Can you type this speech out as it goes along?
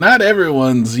not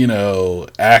everyone's,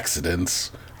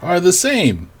 accidents are the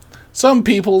same. Some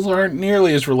people's aren't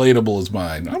nearly as relatable as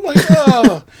mine. I'm like,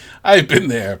 oh, I've been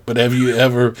there. But have you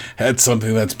ever had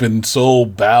something that's been so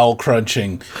bowel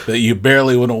crunching that you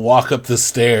barely want to walk up the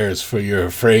stairs for you're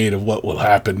afraid of what will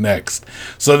happen next?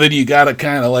 So then you got to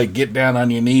kind of like get down on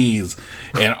your knees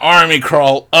and army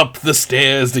crawl up the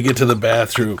stairs to get to the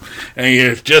bathroom. And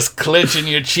you're just clenching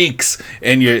your cheeks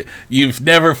and you've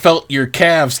never felt your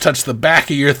calves touch the back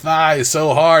of your thighs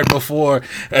so hard before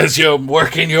as you're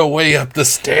working your way up the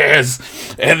stairs.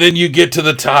 And then you get to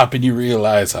the top and you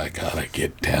realize, I gotta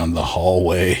get down the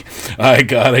hallway.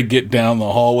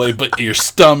 But your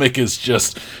stomach is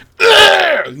just,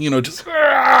 just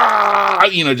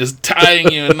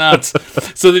tying you in knots.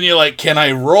 So then you're like, can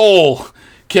I roll?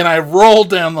 Can I roll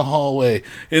down the hallway?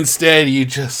 Instead, you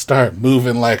just start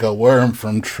moving like a worm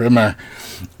from Trimmer.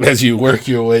 As you work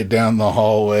your way down the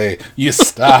hallway, you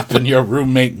stop and your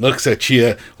roommate looks at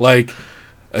you like,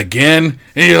 again,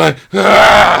 and you're like,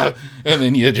 ah! And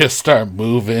then you just start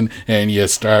moving, and you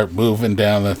start moving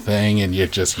down the thing, and your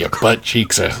butt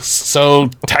cheeks are so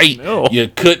tight, You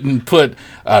couldn't put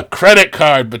a credit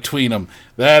card between them.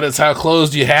 That is how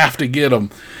close you have to get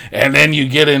them. And then you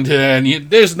get into,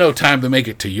 there's no time to make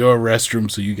it to your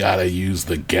restroom, so you gotta use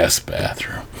the guest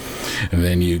bathroom. And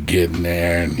then you get in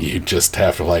there, and you just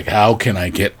have to how can I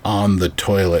get on the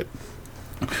toilet?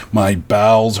 My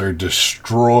bowels are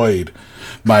destroyed.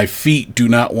 My feet do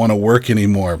not want to work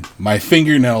anymore. My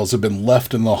fingernails have been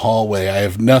left in the hallway. I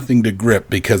have nothing to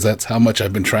grip because that's how much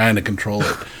I've been trying to control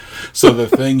it. So the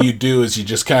thing you do is you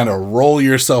just kind of roll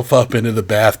yourself up into the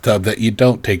bathtub that you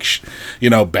don't take,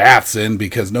 baths in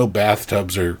because no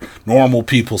bathtubs are normal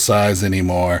people size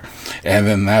anymore. And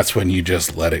then that's when you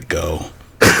just let it go.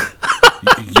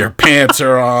 Your pants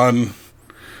are on.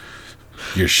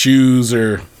 Your shoes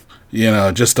are,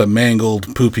 just a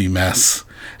mangled poopy mess.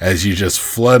 As you just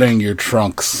flooding your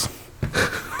trunks.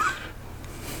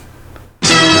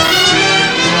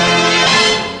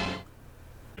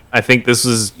 I think this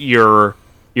is your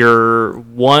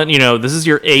one, this is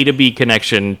your A to B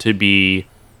connection to be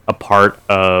a part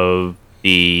of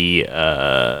the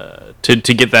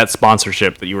to get that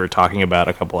sponsorship that you were talking about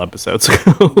a couple episodes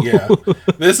ago. Yeah.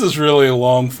 This is really a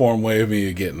long form way of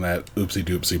me getting that oopsie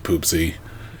doopsie poopsie.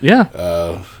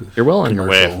 Yeah. You're well on your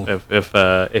way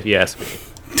if you ask me.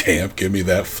 Damn, give me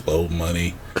that flow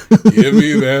money. Give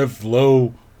me that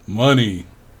flow money.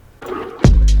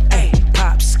 Hey,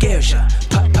 pop scares ya.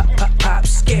 Pop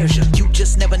scares ya. You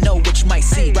just never know what you might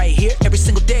see. Right here, every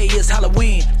single day is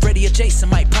Halloween. Freddy or Jason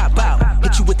might pop out.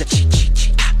 Hit you with the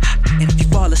cheat. And if you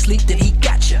fall asleep, then he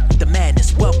got ya. The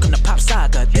madness, welcome to Pop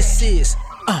Saga. This is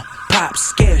Pop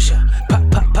scares ya.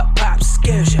 Pop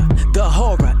scares ya. The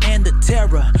horror and the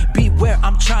terror. Beware,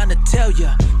 I'm trying to tell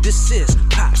ya. This is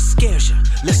Pop scares ya.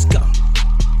 Let's go.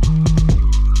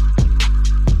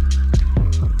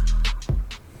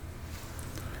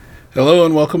 Hello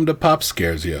and welcome to Pop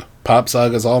Scares Ya. Pop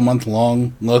Saga's all month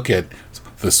long look at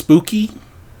the spooky,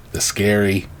 the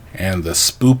scary, and the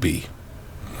spoopy.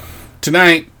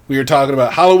 Tonight, we are talking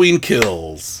about Halloween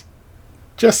Kills.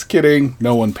 Just kidding.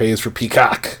 No one pays for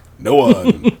Peacock. No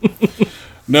one.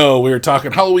 No, we were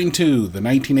talking Halloween 2, the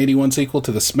 1981 sequel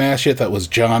to the smash hit that was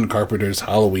John Carpenter's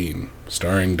Halloween,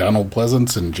 starring Donald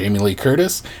Pleasance and Jamie Lee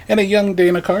Curtis and a young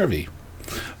Dana Carvey.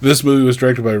 This movie was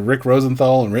directed by Rick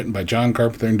Rosenthal and written by John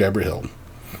Carpenter and Deborah Hill.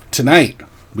 Tonight,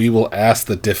 we will ask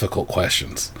the difficult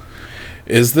questions.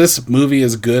 Is this movie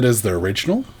as good as the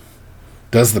original?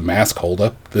 Does the mask hold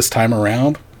up this time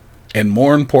around? And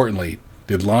more importantly,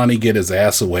 did Lonnie get his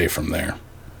ass away from there?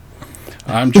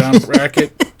 I'm John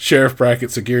Brackett, Sheriff Brackett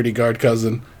security guard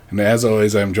cousin, and as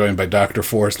always, I'm joined by Dr.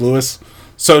 Forrest Lewis.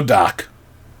 So, Doc,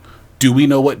 do we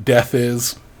know what death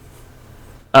is?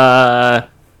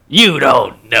 You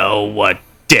don't know what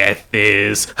death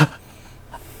is.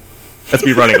 That's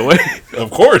me running away.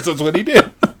 Of course, that's what he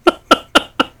did.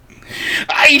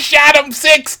 I shot him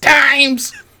 6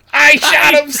 times! I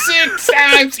shot him 6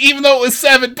 times, even though it was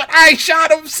 7, but I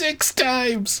shot him 6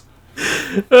 times!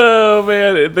 Oh,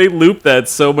 man, they loop that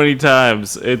so many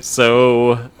times. It's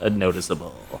so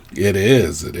noticeable. It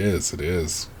is.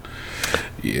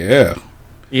 Yeah.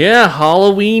 Yeah,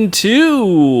 Halloween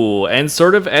 2. And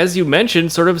sort of, as you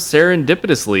mentioned, sort of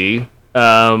serendipitously,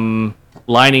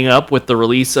 lining up with the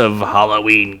release of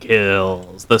Halloween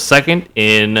Kills, the second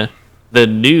in the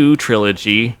new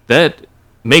trilogy that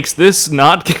makes this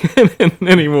not canon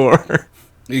anymore.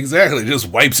 Exactly, just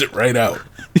wipes it right out.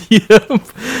 Yep.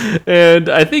 And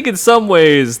I think in some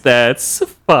ways that's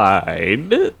fine.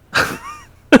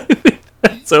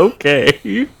 That's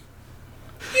okay.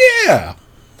 Yeah.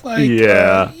 Like,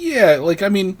 yeah. Like, I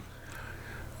mean,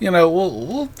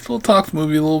 we'll talk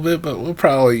movie a little bit, but we'll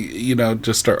probably,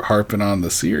 just start harping on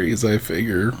the series. I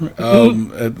figure, maybe a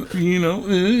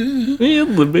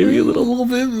little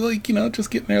bit, like,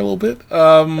 just getting there a little bit.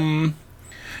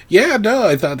 Yeah, no,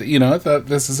 I thought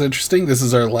this is interesting. This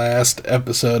is our last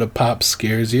episode of Pop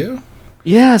Scares You.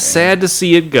 Yeah, sad to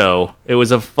see it go. It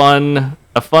was a fun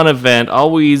event.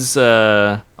 Always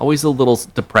a little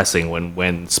depressing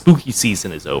when spooky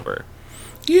season is over.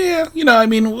 Yeah, I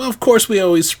mean, of course we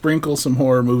always sprinkle some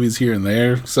horror movies here and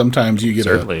there. Sometimes you get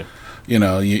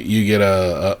you get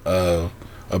a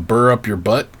burr up your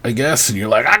butt, I guess, and you're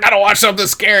like, I gotta watch something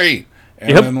scary,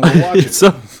 and then we'll watch it.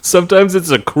 Sometimes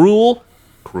it's a cruel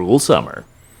summer.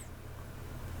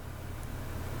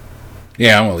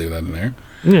 Yeah, I'm gonna leave that in there.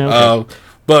 Yeah. Okay.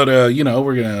 But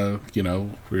we're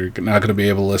not gonna be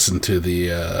able to listen to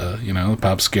the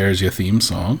Pop Scares You theme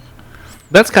song.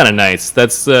 That's kind of nice.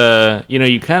 That's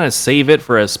you kind of save it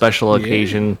for a special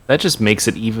occasion. That just makes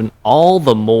it even all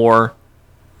the more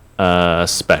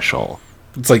special.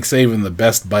 It's like saving the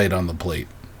best bite on the plate.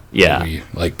 Yeah. You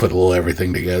put a little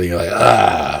everything together. You're like,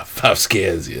 Pop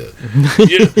Scares You.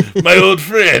 My old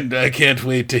friend. I can't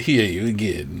wait to hear you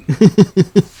again.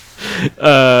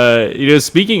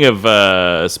 Speaking of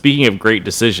great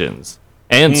decisions,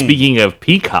 and speaking of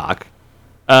Peacock,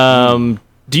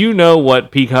 do you know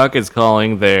what Peacock is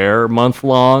calling their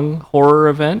month-long horror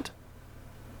event?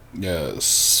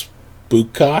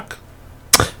 Spookcock?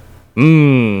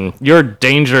 You're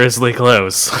dangerously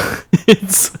close.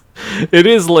 It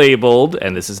is labeled,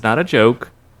 and this is not a joke,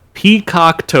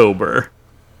 Peacocktober.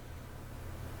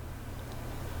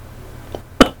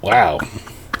 Wow.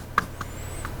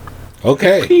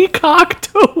 Okay.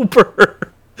 Peacocktober.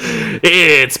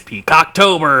 It's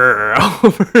Peacocktober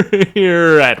over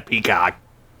here at Peacock.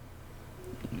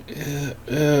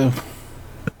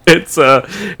 It's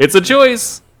a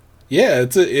choice. Yeah,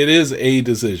 it is a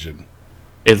decision.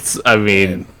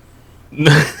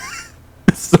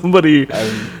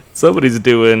 Somebody's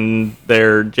doing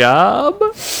their job.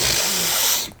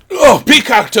 Oh,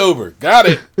 Peacocktober. Got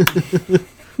it.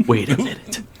 Wait a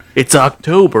minute. It's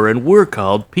October and we're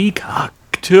called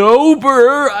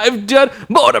Peacocktober. I've done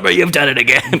Mortimer, you've done it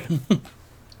again.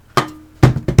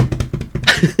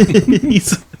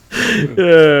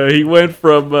 He went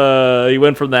from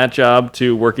that job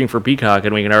to working for Peacock,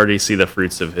 and we can already see the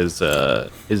fruits of his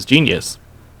genius.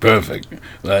 Perfect.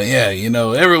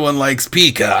 Everyone likes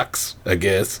peacocks, I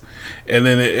guess, and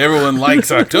then everyone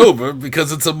likes October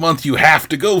because it's a month you have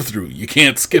to go through. You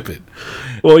can't skip it.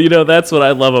 Well, that's what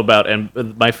I love about,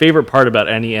 and my favorite part about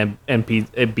any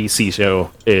NBC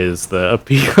show is the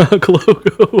Peacock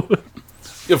logo.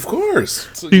 Of course.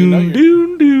 So,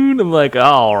 doon. I'm like,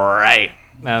 all right.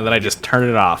 Now that I just turn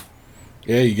it off.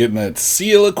 Yeah, you're getting that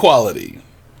seal of quality.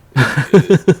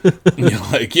 You're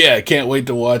like, I can't wait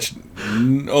to watch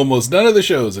almost none of the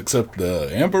shows except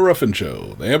the Amber Ruffin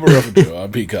Show. The Amber Ruffin Show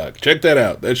on Peacock. Check that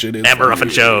out. That shit is Amber Ruffin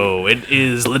Show. It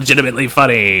is legitimately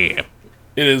funny.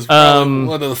 It is one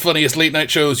of the funniest late night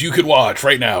shows you could watch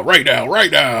right now.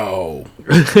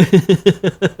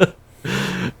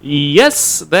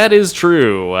 Yes, that is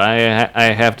true.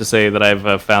 I have to say that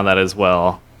I've found that as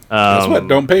well. Guess what?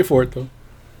 Don't pay for it though.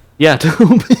 Yeah,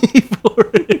 don't pay for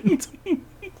it.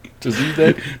 Just use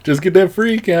that. Just get that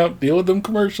free account. Deal with them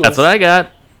commercials. That's what I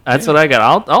got.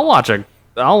 I'll watch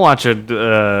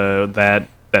that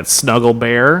Snuggle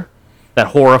Bear, that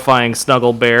horrifying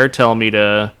Snuggle Bear. Tell me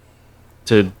to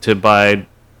buy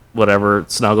whatever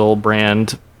Snuggle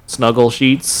brand Snuggle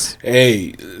sheets.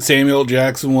 Hey, Samuel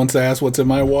Jackson once asked, "What's in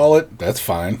my wallet?" That's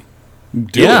fine.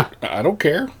 Do it. I don't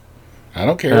care.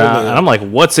 And I'm like,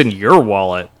 what's in your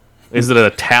wallet? Is it a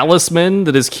talisman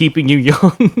that is keeping you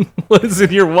young? What is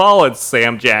in your wallet,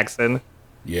 Sam Jackson?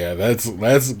 Yeah, that's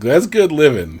good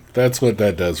living. That's what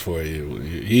that does for you.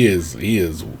 He's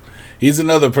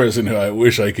another person who I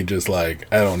wish I could just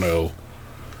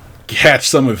catch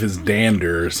some of his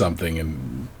dander or something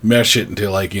and mesh it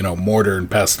into mortar and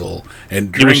pestle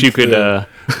and drink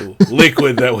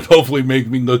liquid that would hopefully make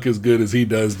me look as good as he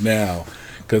does now.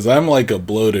 Because I'm like a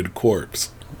bloated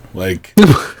corpse. That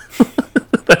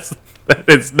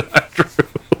is not true.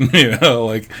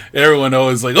 Everyone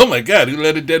always oh my God, who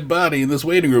let a dead body in this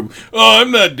waiting room? Oh,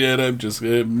 I'm not dead. I'm just,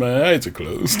 my eyes are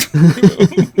closed.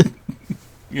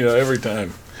 Every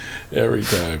time.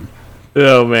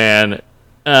 Oh, man.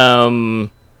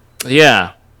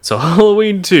 Yeah. So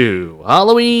Halloween 2,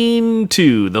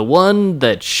 the one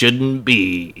that shouldn't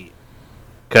be.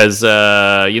 Because,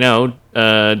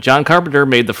 John Carpenter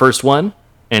made the first one,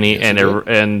 and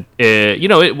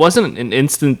it wasn't an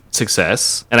instant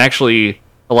success. And actually,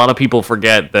 a lot of people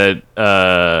forget that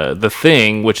The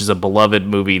Thing, which is a beloved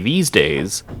movie these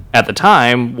days, at the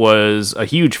time was a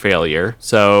huge failure.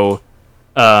 So,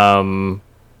 the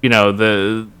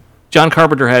John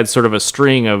Carpenter had sort of a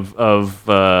string of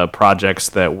projects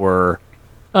that were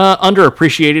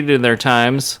underappreciated in their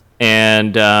times,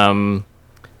 and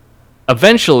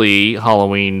eventually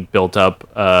Halloween built up.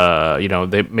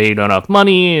 They made enough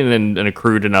money and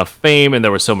accrued enough fame, and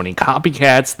there were so many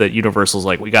copycats that Universal's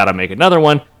like, we gotta make another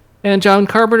one. And John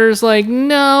Carpenter's like,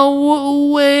 no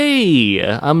way,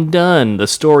 I'm done. The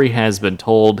story has been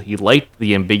told. He liked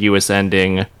the ambiguous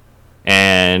ending,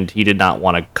 and he did not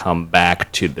want to come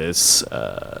back to this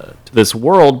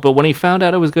world. But when he found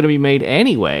out it was going to be made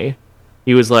anyway,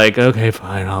 he was like, okay,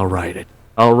 fine, I'll write it.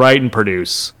 I'll write and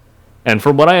produce. And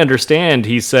from what I understand,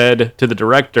 he said to the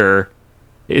director,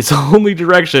 his only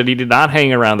direction, he did not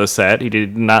hang around the set. He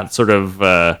did not sort of,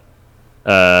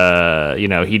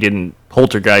 he didn't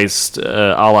poltergeist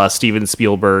a la Steven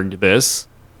Spielberg this.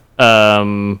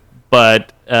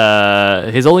 But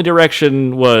his only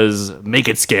direction was make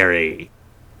it scary.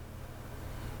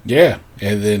 Yeah,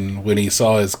 and then when he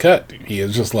saw his cut, he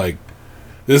was just like,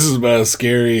 this is about as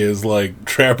scary as, like,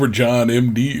 Trapper John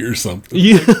MD or something.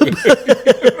 Yeah.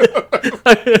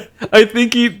 I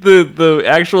think the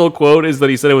actual quote is that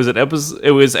he said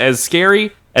it was as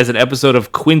scary as an episode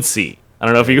of Quincy.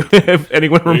 I don't know if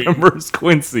anyone remembers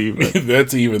Quincy. But.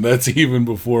 That's even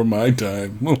before my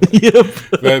time. Yep.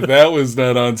 that was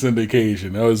not on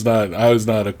syndication. I was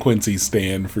not a Quincy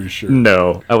stan for sure.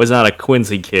 No, I was not a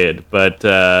Quincy kid, but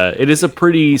it is a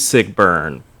pretty sick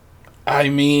burn. I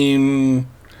mean,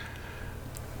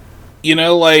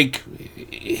 like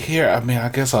here. I mean, I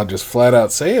guess I'll just flat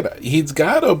out say it. He's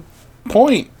got a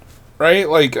point, right?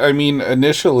 Like, I mean,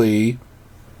 initially,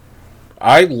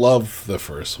 I love the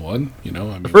first one.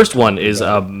 The first one is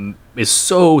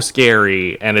so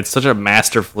scary, and it's such a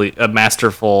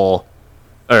masterful,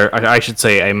 or I should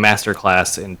say, a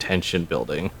masterclass in tension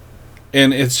building.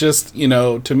 And it's just,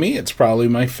 to me, it's probably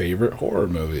my favorite horror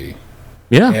movie.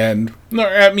 Yeah, and no,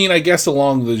 I mean, I guess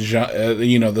along the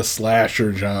the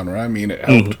slasher genre. I mean, it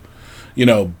helped,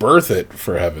 birth it,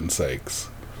 for heaven's sakes.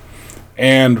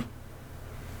 And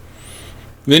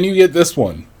then you get this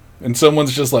one, and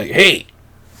someone's just like, "Hey,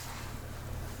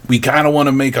 we kind of want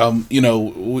to make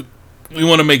we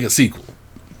want to make a sequel."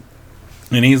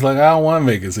 And he's like, "I don't want to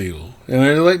make a sequel." And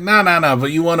they're like, no,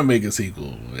 but you want to make a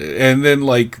sequel. And then,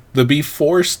 like, to be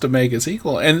forced to make a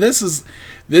sequel. And this is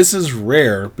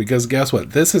rare, because guess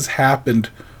what? This has happened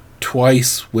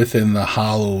twice within the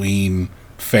Halloween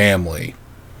family.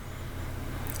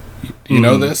 You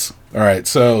know this? All right,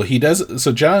 so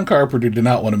John Carpenter did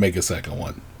not want to make a second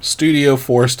one. Studio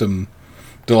forced him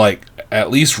to, like, at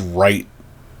least write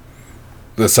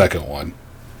the second one.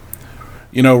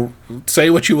 Say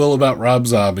what you will about Rob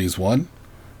Zombie's one.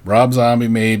 Rob Zombie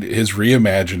made his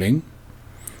reimagining,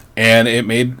 and it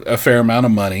made a fair amount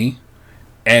of money,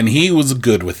 and he was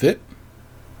good with it.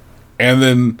 And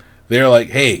then they're like,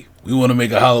 hey, we want to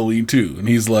make a Halloween 2. And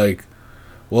he's like,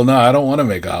 well, no, I don't want to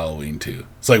make a Halloween 2.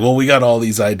 It's like, well, we got all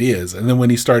these ideas. And then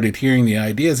when he started hearing the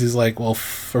ideas, he's like, well,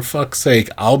 for fuck's sake,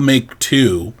 I'll make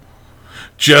 2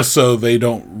 just so they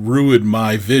don't ruin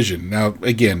my vision. Now,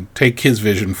 again, take his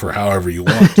vision for however you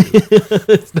want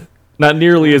to. Not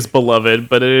nearly as beloved,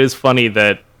 but it is funny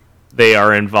that they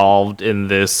are involved in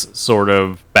this sort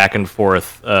of back and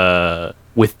forth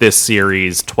with this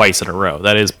series twice in a row.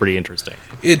 That is pretty interesting.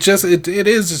 It's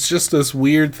just this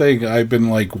weird thing. I've been,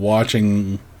 like,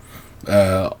 watching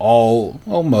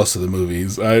most of the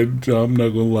movies. I'm not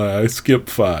gonna lie, I skip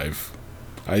 5.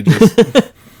 I just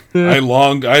I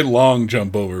long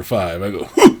jump over 5. I go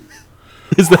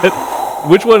Is that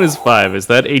which one is 5? Is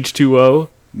that H2O?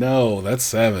 No, that's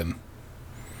 7.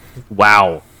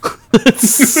 Wow.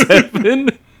 7?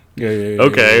 Yeah.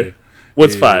 Okay. Yeah.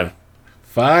 What's 5?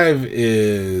 5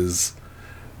 is,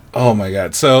 oh my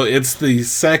god. So it's the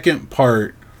second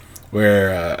part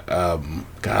where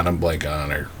God, I'm blanking on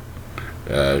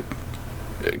her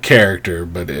character,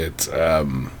 but it's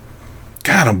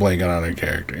God, I'm blanking on her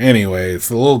character. Anyway, it's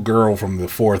the little girl from the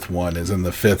 4th one is in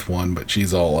the 5th one, but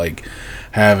she's all like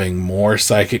having more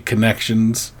psychic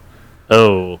connections.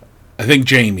 Oh. I think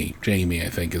Jamie, I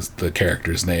think is the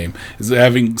character's name, is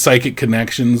having psychic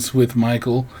connections with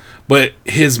Michael, but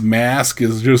his mask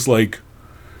is just like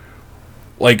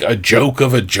a joke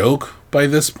of a joke by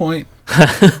this point.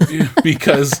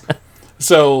 Because,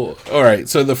 all right,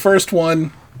 so the first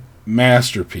one,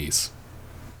 masterpiece.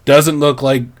 Doesn't look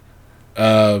like,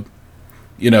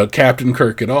 Captain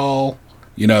Kirk at all.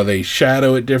 They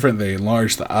shadow it different, they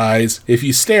enlarge the eyes. If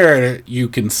you stare at it, you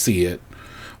can see it.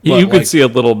 You could see a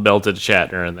little melted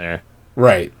Shatner in there.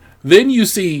 Right. Then you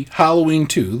see Halloween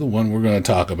 2, the one we're going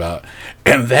to talk about,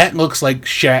 and that looks like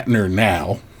Shatner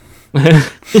now.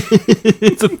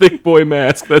 It's a thick boy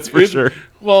mask, that's for sure.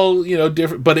 Well,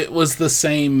 different, but it was the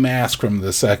same mask from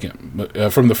the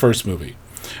from the first movie.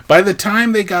 By the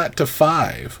time they got to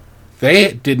 5,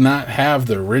 they did not have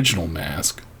the original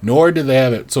mask, nor did they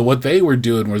have it. So what they were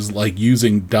doing was like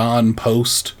using Don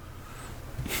Post,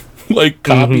 like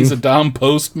copies of Don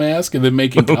Post mask, and then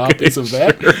making copies of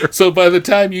that. Sure. So by the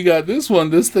time you got this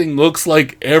one, this thing looks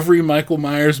like every Michael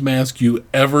Myers mask you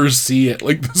ever see at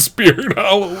like the Spirit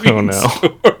Halloween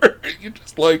store. You're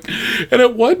just like, and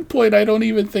at one point, I don't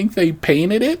even think they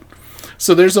painted it.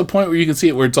 So there's a point where you can see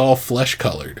it where it's all flesh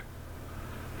colored.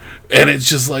 And it's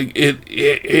just like, it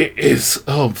is,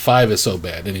 5 is so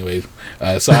bad. Anyway,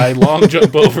 so I long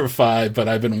jump over 5, but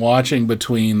I've been watching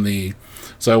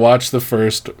so I watched the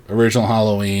first original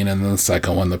Halloween and then the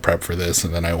second one, the prep for this,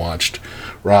 and then I watched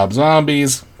Rob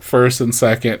Zombie's first and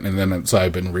second, and then so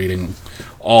I've been reading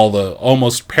all the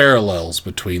almost parallels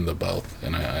between the both,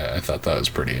 and I thought that was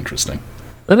pretty interesting.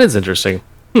 That is interesting.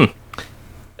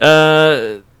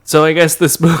 So I guess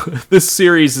this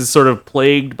series is sort of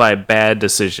plagued by bad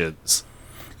decisions.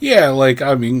 Yeah, look,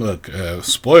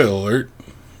 spoiler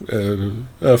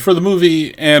alert, for the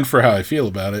movie and for how I feel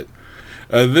about it.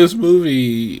 This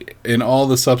movie and all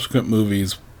the subsequent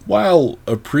movies, while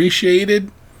appreciated,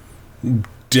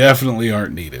 definitely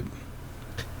aren't needed.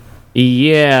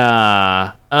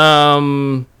 Yeah.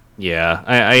 Yeah.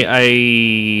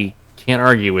 I can't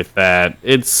argue with that.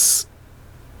 It's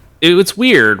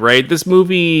weird, right? This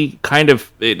movie kind of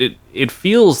it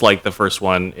feels like the first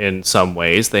one in some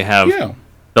ways. They have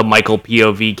the Michael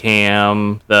POV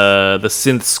cam, the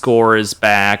synth score is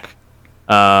back.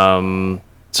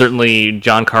 Certainly,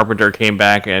 John Carpenter came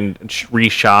back and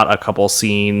reshot a couple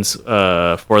scenes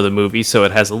for the movie, so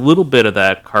it has a little bit of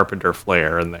that Carpenter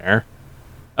flair in there.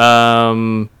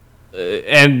 And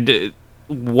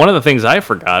one of the things I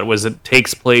forgot was it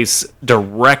takes place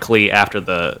directly after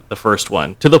the first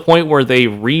one, to the point where they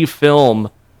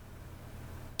refilm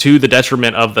to the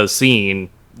detriment of the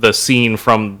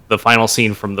final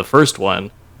scene from the first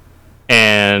one,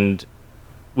 and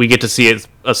we get to see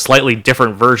a slightly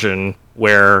different version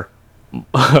where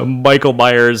Michael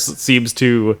Myers seems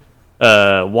to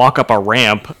walk up a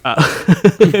ramp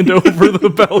and over the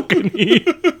balcony.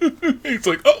 He's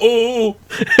like, uh-oh!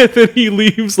 And then he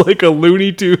leaves like a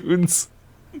Looney Tunes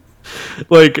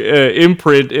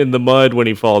imprint in the mud when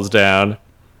he falls down.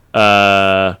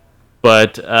 Yeah,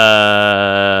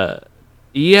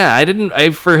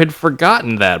 I had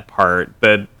forgotten that part,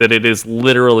 that it is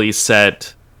literally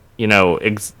set,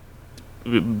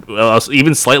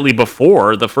 even slightly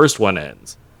before the first one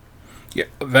ends. Yeah,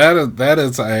 that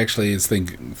is I actually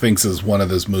thinks is one of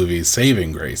this movie's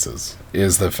saving graces,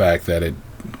 is the fact that it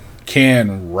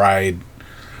can ride,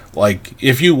 like,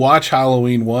 if you watch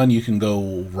Halloween 1, you can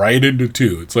go right into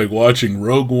 2. It's like watching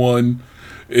Rogue One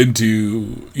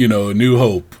into, A New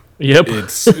Hope. Yep.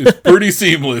 It's pretty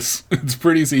seamless. It's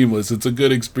pretty seamless. It's a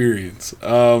good experience.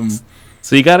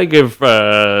 So you got to give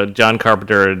John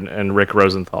Carpenter and Rick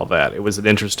Rosenthal that. It was an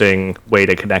interesting way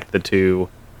to connect the two.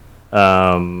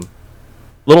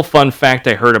 Little fun fact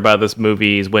I heard about this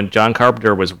movie is when John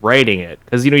Carpenter was writing it,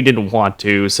 because he didn't want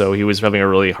to, so he was having a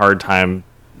really hard time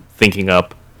thinking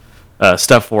up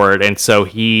stuff for it, and so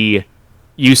he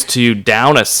used to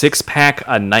down a 6-pack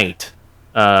a night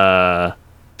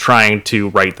trying to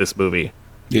write this movie.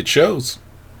 It shows.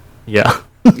 Yeah.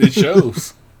 It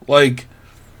shows. Like,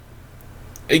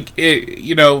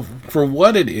 for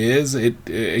what it is,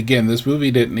 again, this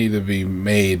movie didn't need to be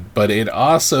made, but it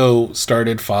also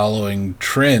started following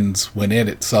trends when it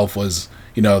itself was,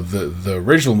 the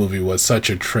original movie was such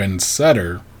a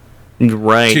trendsetter.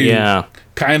 Right, yeah.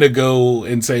 Kind of go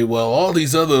and say, well, all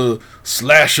these other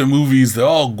slasher movies, they're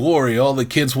all gory. All the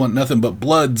kids want nothing but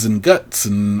bloods and guts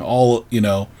and all,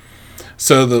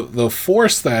 So they'll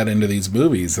force that into these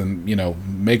movies and,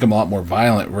 make them a lot more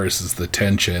violent versus the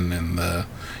tension and the,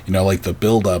 like the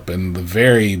build-up and the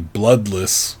very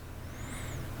bloodless,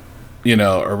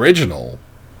 original,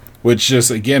 which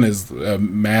just, again, is a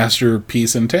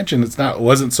masterpiece in tension. It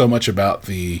wasn't so much about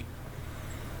the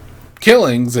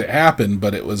killings that happened,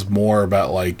 but it was more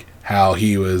about, like, how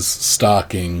he was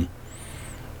stalking,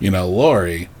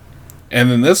 Laurie. And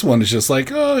then this one is just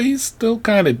like, oh, he's still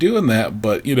kind of doing that,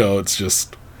 but, it's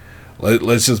just,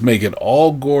 let's just make it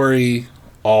all gory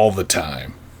all the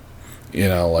time.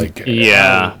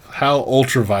 Yeah. How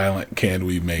ultra-violent can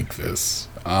we make this?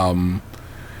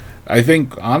 I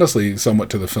think, honestly, somewhat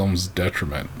to the film's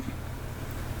detriment.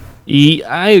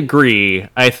 I agree.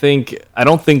 I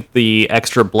don't think the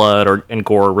extra blood and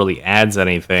gore really adds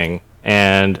anything,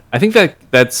 and I think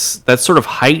that's sort of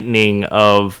heightening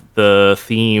of the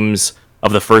themes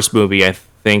of the first movie. I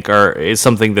think is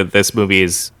something that this movie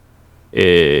is.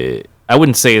 I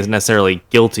wouldn't say is necessarily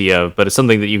guilty of, but it's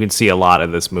something that you can see a lot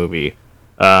in this movie.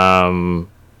 There's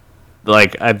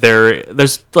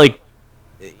like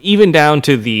even down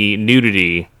to the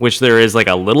nudity, which there is like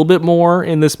a little bit more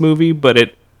in this movie, but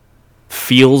it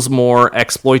feels more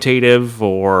exploitative,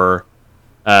 or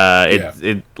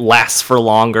it lasts for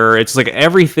longer. It's like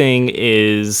everything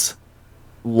is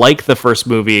like the first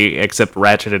movie except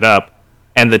ratcheted up,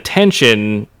 and the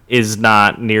tension is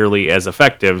not nearly as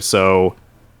effective. So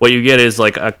what you get is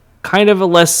like a kind of a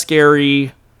less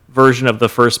scary version of the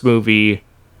first movie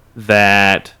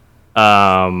that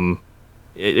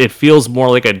it feels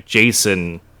more like a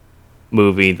Jason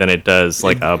movie than it does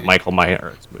like a Michael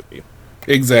Myers movie.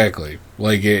 Exactly.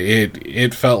 Like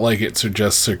it felt like it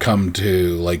just succumbed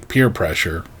to like peer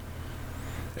pressure.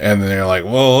 And then they're like,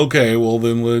 well, okay, well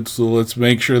then let's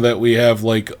make sure that we have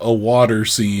like a water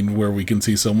scene where we can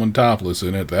see someone topless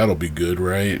in it. That'll be good,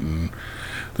 right? And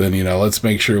then, let's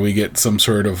make sure we get some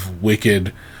sort of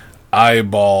wicked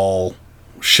eyeball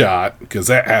shot, because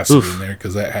that has to be in there,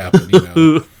 because that happened,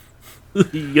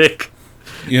 Yuck.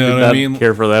 You know what I mean?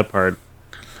 Care for that part.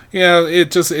 Yeah,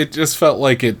 it just felt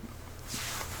like it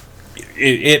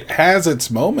has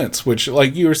its moments, which,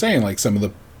 like you were saying, like some of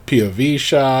the POV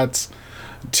shots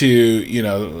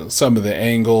to, some of the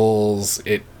angles.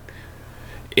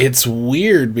 It's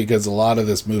weird because a lot of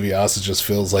this movie also just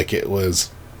feels like it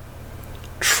was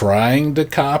trying to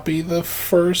copy the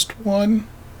first one.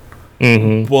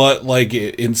 Mm-hmm. But like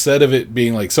instead of it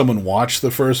being like someone watched the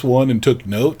first one and took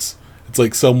notes, it's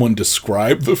like someone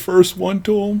described the first one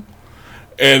to him,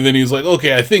 and then he's like,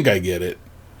 okay, I think I get it.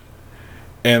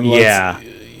 And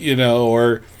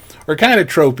or kind of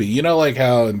tropey, like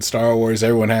how in Star Wars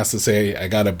everyone has to say, I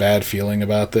got a bad feeling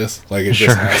about this, like it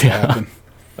just has to happen.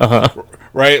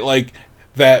 Right? Like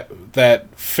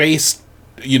that face,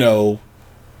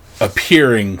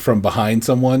 appearing from behind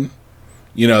someone,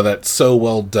 that's so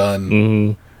well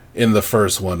done in the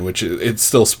first one, which it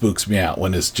still spooks me out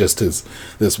when it's just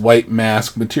this white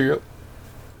mask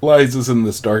materializes in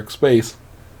this dark space.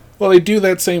 Well, they do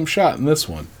that same shot in this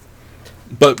one.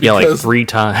 But because, like 3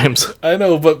 times. I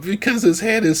know, but because his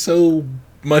head is so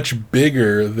much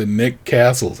bigger than Nick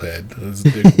Castle's head, this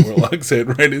Dick Warlock's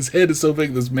head, right? His head is so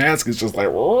big, this mask is just like,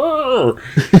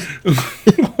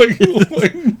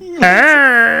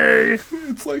 hey!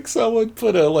 It's like someone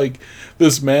put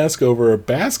this mask over a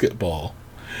basketball,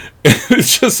 and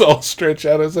it's just all stretched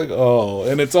out. It's like, oh,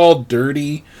 and it's all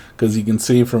dirty because you can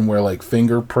see from where like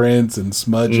fingerprints and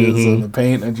smudges on the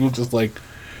paint, and you're just like,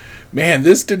 man,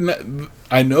 this didn't.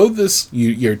 I know this.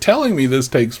 You're telling me this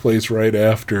takes place right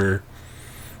after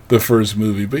the first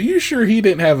movie, but you sure he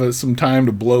didn't have some time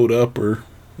to blow it up or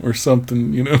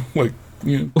something?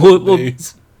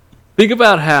 Days. Think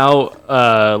about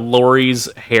how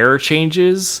Laurie's hair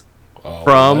changes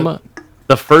from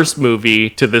the first movie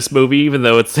to this movie, even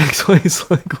though it takes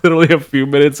place like literally a few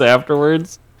minutes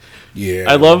afterwards. Yeah,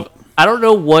 I don't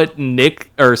know what Nick.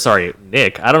 I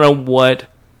don't know what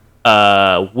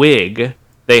wig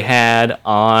they had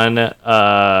on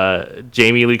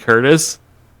Jamie Lee Curtis,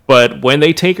 but when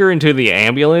they take her into the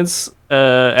ambulance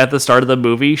at the start of the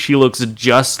movie, she looks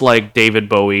just like David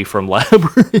Bowie from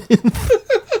Labyrinth.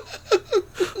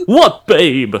 What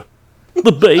babe?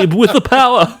 The babe with the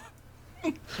power.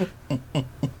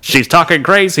 She's talking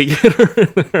crazy. Get her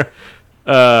in there.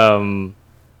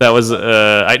 That was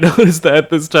I noticed that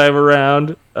this time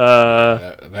around.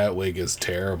 That wig is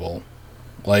terrible.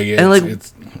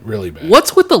 It's really bad.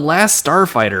 What's with the last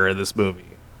Starfighter in this movie?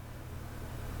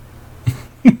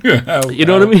 You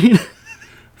know what I mean?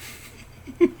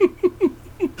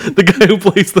 The guy who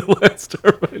plays the last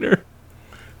Starfighter.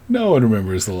 No one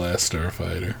remembers the last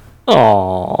Starfighter.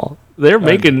 Aw,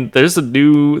 there's some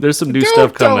new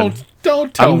stuff coming.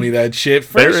 Don't tell me that shit.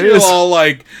 First you're all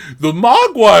like, the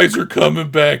Mogwais are coming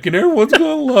back and everyone's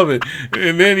gonna love it.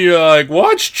 And then you're like,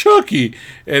 watch Chucky.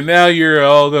 And now you're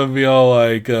all gonna be all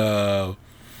like, hey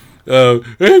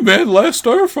man, Last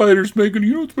Starfighter's making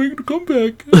a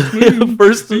comeback.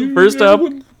 First up,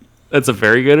 that's a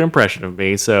very good impression of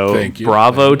me, so thank you.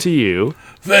 Bravo to you.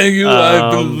 Thank you,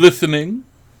 I've been listening.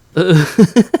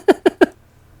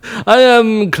 I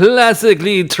am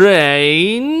classically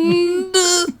trained.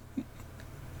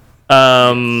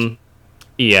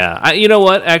 Yeah. You know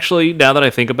what? Actually, now that I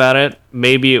think about it,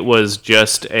 maybe it was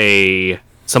just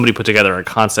somebody put together a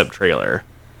concept trailer.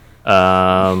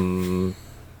 That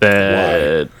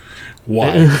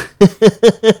Why?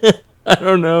 I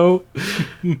don't know.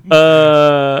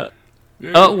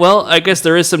 Oh, well, I guess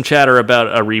there is some chatter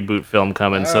about a reboot film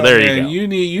coming, so there you go. You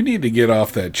need to get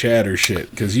off that chatter shit,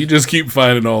 because you just keep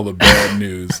finding all the bad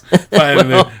news.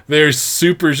 Finding there's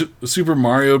Super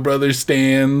Mario Brothers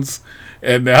stands,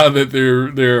 and now that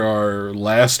there are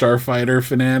Last Starfighter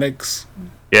fanatics.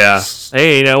 Yeah.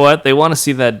 Hey, you know what? They want to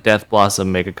see that Death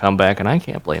Blossom make a comeback, and I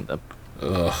can't blame them.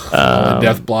 The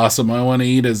Death Blossom I want to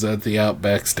eat is at the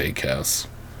Outback Steakhouse.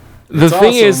 The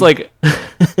thing is, like,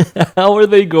 how are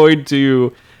they going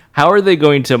to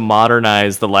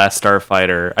modernize the Last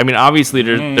Starfighter? I mean, obviously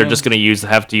they're just going to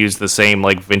have to use the same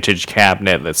like vintage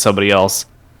cabinet that somebody else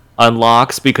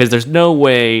unlocks, because there's no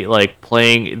way like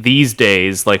playing these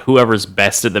days, like whoever's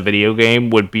best at the video game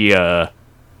would be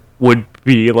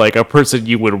like a person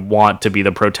you would want to be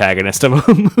the protagonist of a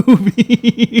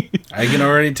movie. I can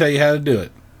already tell you how to do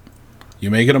it.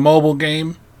 You make it a mobile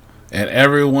game, and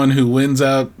everyone who wins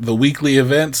out the weekly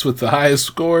events with the highest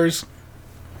scores,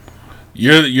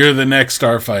 you're the next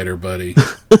Starfighter, buddy.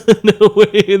 No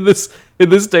way. In this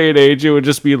day and age, it would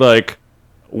just be like,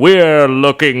 we're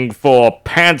looking for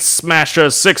Pants Smasher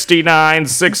 69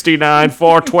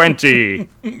 420.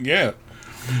 Yeah.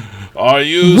 Are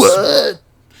you What?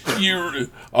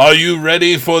 Are you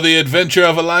ready for the adventure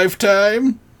of a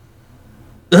lifetime?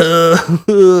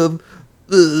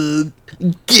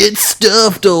 Get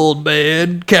stuffed, old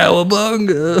man.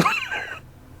 Cowabunga.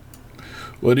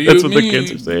 What do you That's mean? what the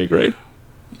kids are saying, right?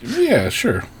 Yeah,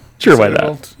 sure. Sure, why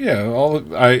not?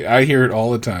 I hear it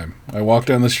all the time. I walk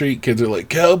down the street, kids are like,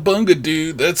 "Cowabunga,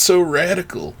 dude, that's so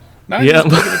radical." Not just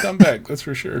making a comeback, that's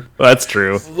for sure. Well, that's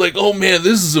true. Like, oh man,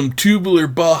 this is some tubular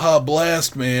Baja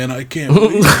Blast, man. I can't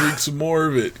wait to drink some more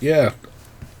of it. Yeah,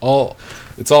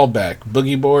 it's all back.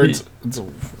 Boogie boards,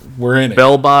 we're in it.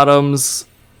 Bell bottoms,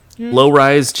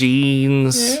 low-rise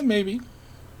jeans. Yeah, maybe.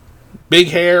 Big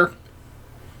hair.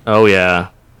 Oh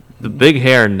yeah, the big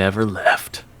hair never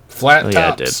left. Flat Oh, tops.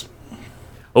 Yeah, it did.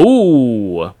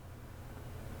 Ooh.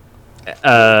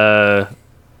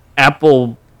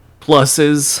 Apple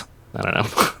pluses. I don't know.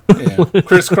 Yeah.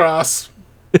 Crisscross.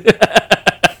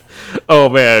 Oh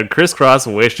man, crisscross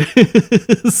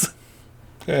wishes.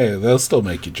 Hey, they'll still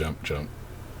make you jump.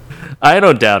 I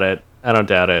don't doubt it.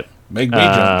 Make me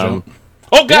jump.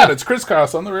 Oh god, it's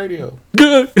crisscross on the radio.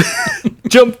 Good.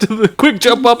 Quick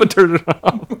jump up and turn it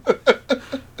off.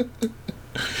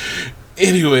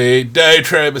 Anyway,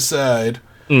 diatribe aside,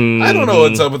 I don't know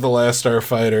what's up with the Last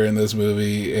Starfighter in this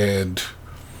movie, and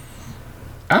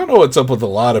I don't know what's up with a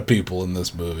lot of people in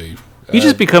this movie. He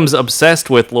just becomes obsessed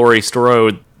with Laurie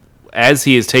Strode as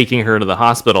he is taking her to the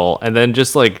hospital, and then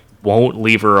just like won't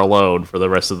leave her alone for the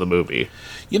rest of the movie.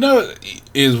 You know what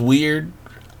is weird?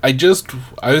 I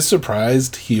was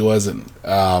surprised he wasn't,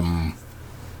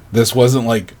 this wasn't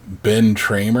like Ben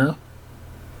Tramer.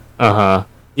 Uh-huh.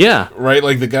 Yeah. Right?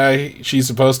 Like the guy she's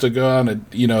supposed to go on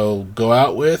go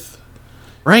out with.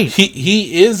 Right.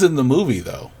 He is in the movie,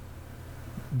 though.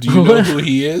 Do you know who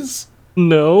he is?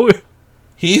 No.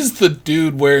 He's the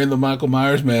dude wearing the Michael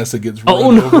Myers mask that gets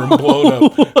run over and blown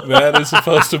up. That is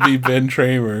supposed to be Ben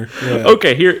Tramer. Yeah.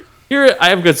 Okay, here I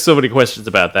have got so many questions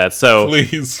about that. So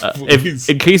Please.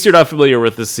 In case you're not familiar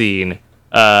with the scene,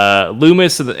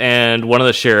 Loomis and one of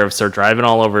the sheriffs are driving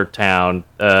all over town.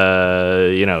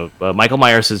 Michael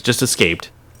Myers has just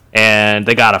escaped, and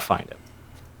they gotta find him.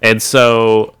 And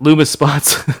so Loomis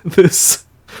spots this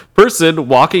person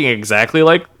walking exactly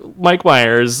like Michael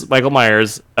Myers,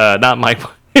 not Mike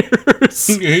Myers.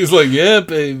 He's like, yeah,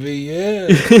 baby, yeah.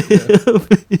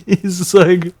 He's just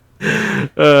like, I'm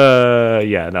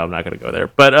not gonna go there.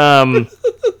 But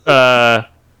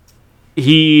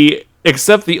he has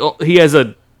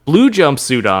a blue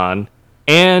jumpsuit on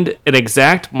and an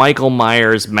exact Michael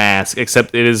Myers mask,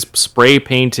 except it is spray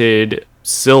painted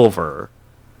silver.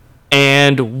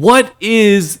 And what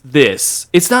is this?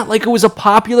 It's not like it was a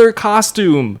popular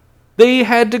costume. They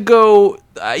had to go.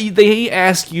 They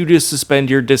asked you to suspend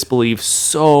your disbelief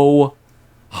so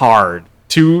hard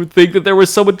to think that there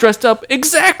was someone dressed up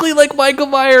exactly like Michael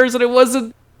Myers, and it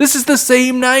wasn't. This is the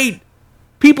same night.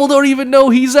 People don't even know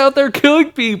he's out there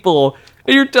killing people,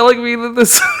 and you're telling me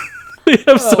that they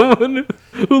have someone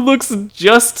who looks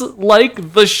just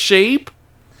like The Shape?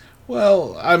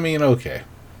 Well, I mean, okay.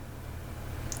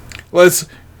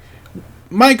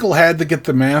 Michael had to get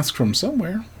the mask from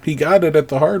somewhere. He got it at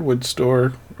the hardware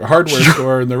store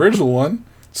in the original one.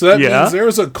 So that means there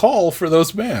was a call for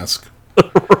those masks.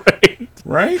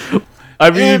 Right?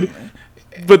 I mean,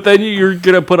 but then you're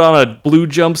going to put on a blue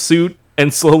jumpsuit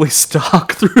and slowly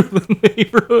stalk through the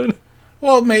neighborhood.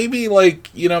 Well, maybe,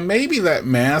 like, maybe that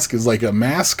mask is like a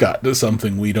mascot to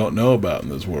something we don't know about in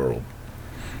this world.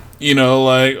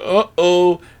 Like,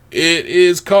 uh-oh, it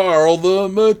is Carl the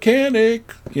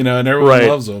mechanic. And everyone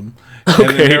loves him. And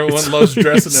then everyone loves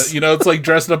dressing up. It's like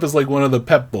dressing up as, like, one of the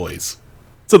Pep Boys.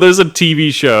 So there's a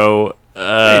TV show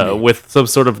with some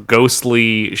sort of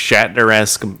ghostly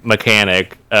Shatner-esque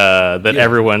mechanic that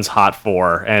everyone's hot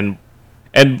for. And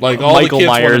like Michael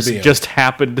Myers just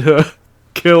happened to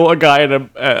kill a guy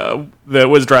that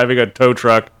was driving a tow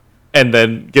truck and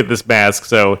then get this mask.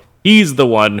 So he's the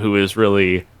one who is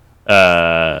really...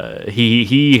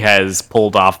 he has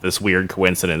pulled off this weird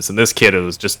coincidence. And this kid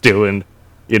was just doing...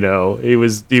 he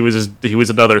was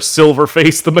another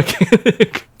Silverface the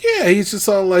mechanic. Yeah, he's just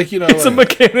all like, it's a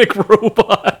mechanic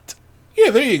robot. Yeah,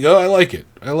 there you go. I like it.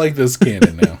 I like this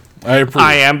canon now. I approve.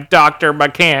 I am Dr.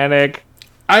 Mechanic.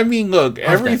 I mean, look,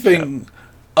 everything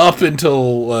up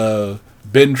until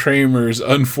Ben Tramer's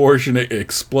unfortunate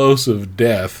explosive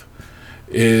death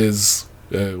is...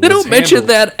 they don't mention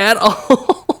that at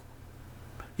all.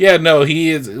 Yeah, no, he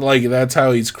is, like, that's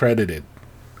how he's credited.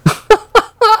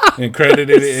 And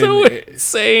credited it's so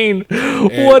insane.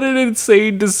 What an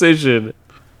insane decision.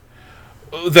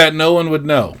 That no one would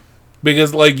know.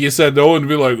 Because, like you said, no one would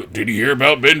be like, did you hear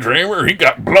about Ben Tramer? He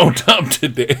got blown up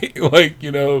today. Like,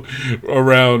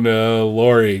 around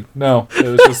Laurie. No, it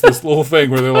was just this little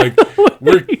thing where they're like,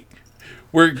 we're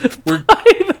By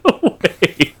the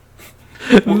way,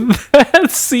 that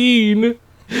scene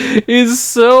is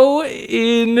so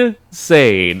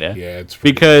insane. Yeah, it's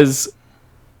because...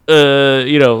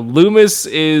 Loomis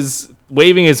is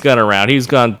waving his gun around. He's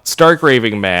gone stark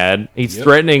raving mad. He's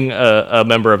threatening a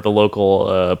member of the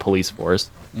local police force.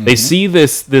 Mm-hmm. They see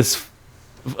this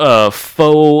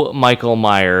faux Michael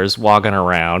Myers walking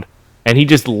around, and he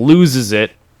just loses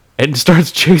it and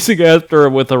starts chasing after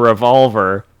him with a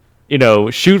revolver.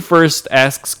 Shoot first,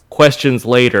 asks questions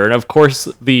later, and of course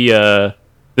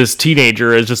this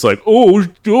teenager is just like, oh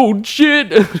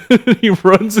shit. He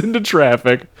runs into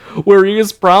traffic where he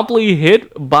is promptly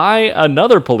hit by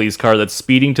another police car that's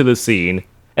speeding to the scene.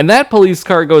 And that police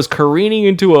car goes careening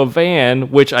into a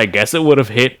van, which I guess it would have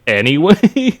hit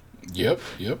anyway. Yep.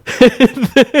 And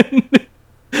then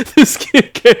this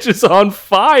kid catches on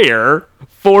fire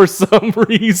for some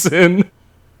reason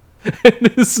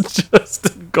and is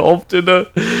just engulfed in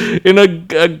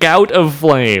a gout of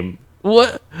flame.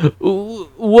 What?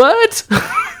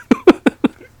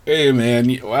 Hey,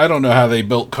 man, I don't know how they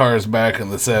built cars back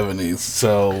in the 70s,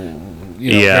 so,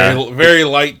 very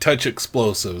light touch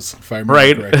explosives, if I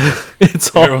remember correctly.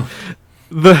 It's all...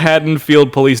 The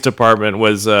Haddonfield Police Department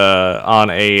was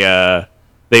on a...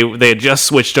 They had just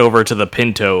switched over to the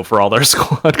Pinto for all their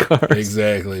squad cars.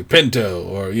 Exactly. Pinto,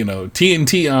 or,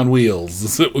 TNT on wheels,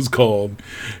 as it was called.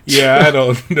 Yeah, I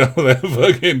don't know. That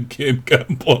fucking kid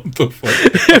got blown the fuck.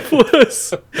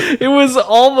 It was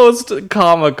almost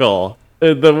comical.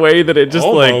 The way that it just,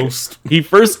 almost. He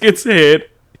first gets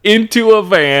hit into a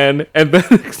van, and then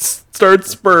it starts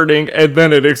spurting, and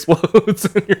then it explodes.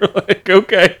 And you're like,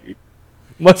 okay,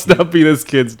 must not be this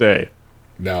kid's day.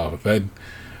 No,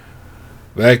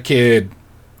 that kid,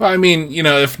 I mean,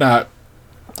 if not,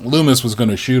 Loomis was going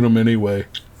to shoot him anyway.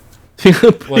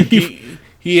 Like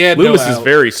he had Loomis is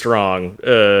very strong.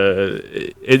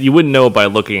 You wouldn't know by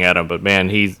looking at him, but man,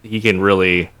 he can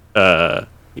really.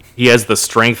 He has the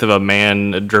strength of a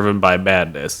man driven by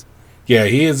madness. Yeah,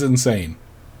 he is insane.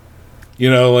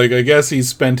 I guess he's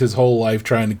spent his whole life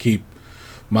trying to keep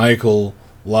Michael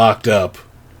locked up,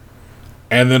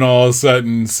 and then all of a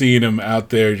sudden seeing him out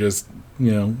there just.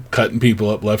 Cutting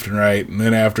people up left and right. And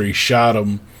then after he shot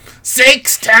him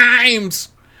 6 times.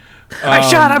 I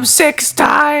shot him 6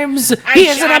 times. He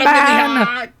isn't a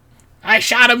man. I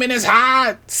shot him in his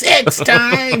heart 6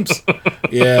 times.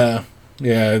 Yeah,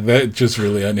 that just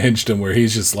really unhinged him where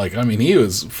he's just like, I mean, he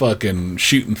was fucking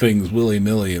shooting things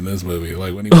willy-nilly in this movie.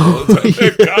 Like when he blows out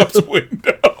that cop's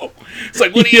window. It's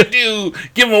like, what do you do?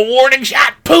 Give him a warning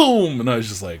shot, boom! And I was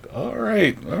just like, all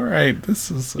right, this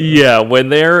is... when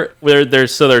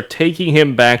they're taking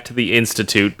him back to the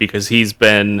Institute because he's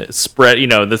been spread,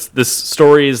 this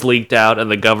story is leaked out and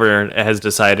the governor has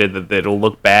decided that it'll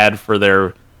look bad for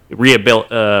their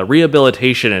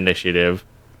rehabilitation initiative.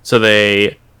 So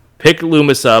they pick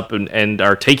Loomis up and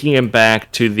are taking him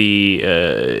back to the,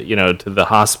 to the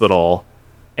hospital.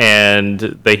 And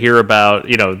they hear about,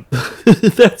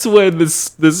 that's when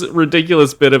this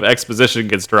ridiculous bit of exposition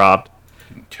gets dropped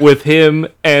with him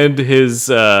and his,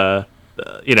 one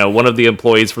of the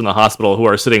employees from the hospital who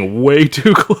are sitting way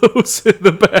too close in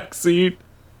the back seat.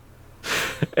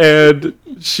 And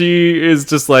she is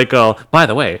just like, oh, by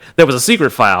the way, there was a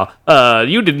secret file.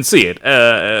 You didn't see it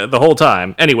the whole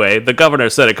time. Anyway, the governor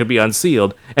said it could be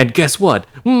unsealed. And guess what?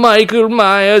 Michael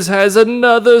Myers has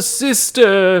another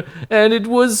sister, and it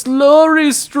was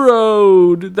Laurie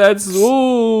Strode. That's,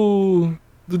 ooh,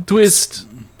 the twist.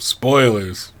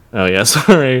 Spoilers. Oh, yeah,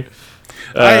 sorry.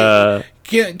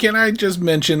 Can I just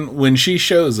mention when she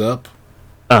shows up?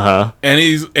 Uh-huh.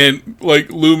 And like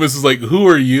Loomis is like, "Who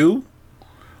are you?"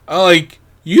 I'm like,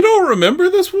 "You don't remember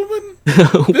this woman?"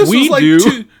 This We was like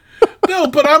do. No,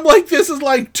 but I'm like, this is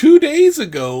like 2 days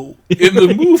ago in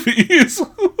the movies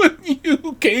when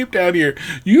you came down here.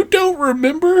 You don't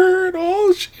remember her at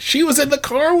all? She was in the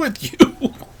car with you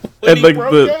when And he like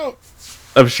broke out.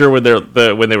 I'm sure when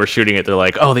they were shooting it, they're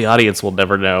like, "Oh, the audience will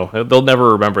never know. They'll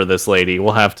never remember this lady.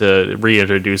 We'll have to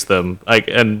reintroduce them."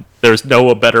 And there's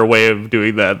no better way of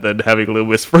doing that than having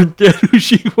Loomis forget who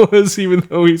she was, even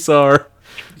though he saw her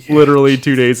literally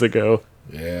 2 days ago.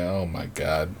 Yeah. Oh my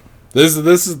God. This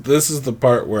is the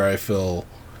part where I feel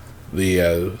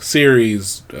the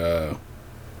series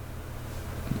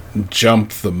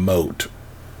jumped the moat.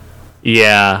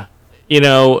 Yeah,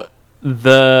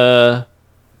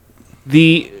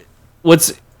 the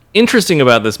what's interesting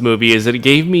about this movie is that it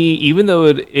gave me, even though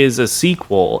it is a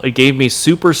sequel, it gave me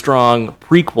super strong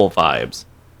prequel vibes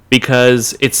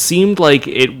because it seemed like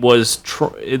it was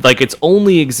like it's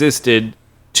only existed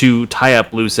to tie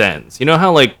up loose ends. You know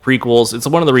how like prequels, it's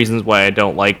one of the reasons why I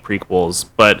don't like prequels,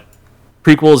 but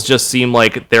prequels just seem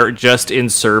like they're just in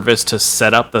service to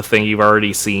set up the thing you've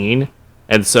already seen.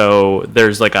 And so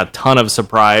there's like a ton of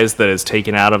surprise that is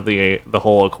taken out of the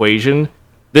whole equation.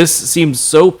 This seems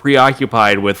so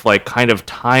preoccupied with like kind of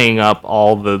tying up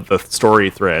all the story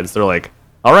threads. They're like,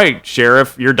 "All right,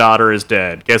 Sheriff, your daughter is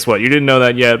dead. Guess what? You didn't know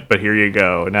that yet, but here you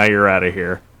go. Now you're out of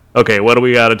here. Okay, what do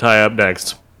we got to tie up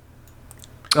next?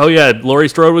 Oh yeah, Laurie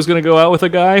Strode was gonna go out with a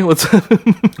guy.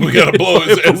 We gotta blow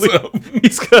his ass up.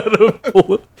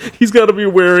 He's gotta be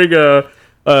wearing a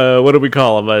what do we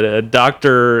call him? A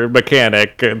doctor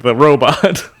mechanic, the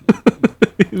robot.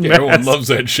 Yeah, everyone loves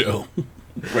that show.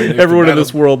 Right, everyone in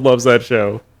this world loves that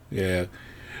show. Yeah.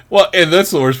 Well, and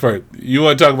that's the worst part. You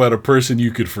want to talk about a person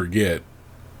you could forget?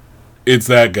 It's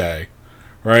that guy,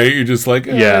 right? You're just like,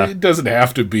 yeah. It doesn't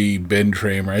have to be Ben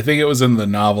Tramer. I think it was in the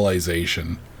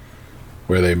novelization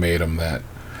where they made him that.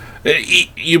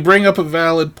 You bring up a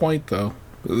valid point, though.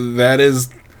 That is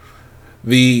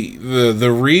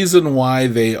the reason why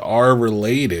they are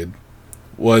related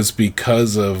was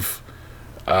because of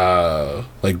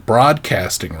like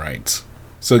broadcasting rights.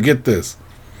 So get this.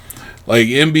 Like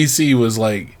NBC was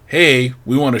like, "Hey,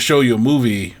 we want to show you a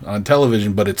movie on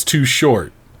television, but it's too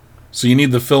short. So you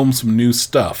need to film some new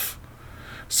stuff."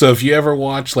 So if you ever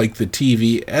watch like the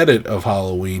TV edit of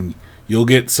Halloween, you'll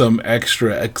get some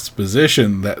extra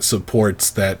exposition that supports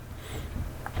that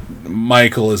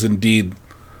Michael is indeed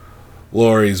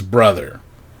Laurie's brother.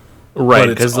 Right,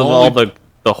 because of all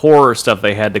the horror stuff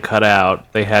they had to cut out,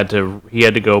 he had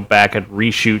to go back and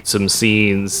reshoot some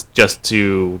scenes just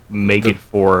to make it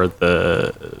for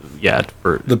the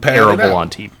terrible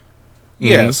on TV.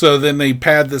 Yeah, Mm-hmm. so then they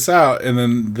pad this out, and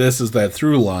then this is that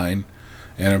through line,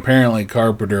 and apparently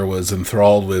Carpenter was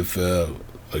enthralled with,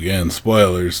 again,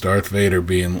 spoilers, Darth Vader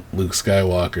being Luke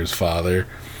Skywalker's father.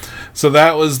 So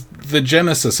that was the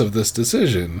genesis of this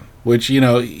decision, which,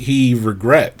 he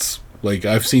regrets. Like,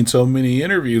 I've seen so many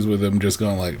interviews with him just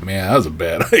going like, "Man, that was a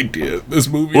bad idea. This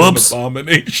movie is an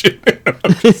abomination."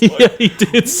 Yeah, he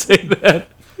did say that.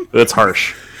 That's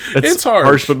harsh. It's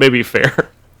harsh. But maybe fair.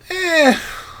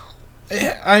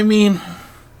 I mean,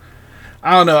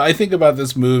 I don't know. I think about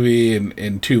this movie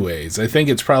in two ways. I think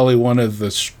it's probably one of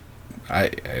the...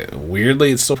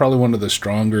 weirdly, it's still probably one of the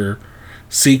stronger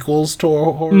sequels to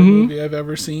a horror movie I've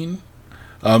ever seen.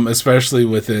 Especially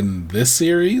within this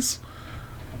series.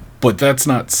 But that's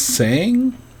not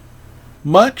saying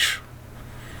much.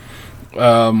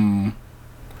 But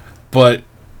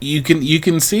you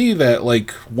can see that,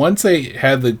 like, once they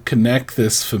had to connect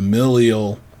this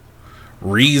familial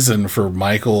reason for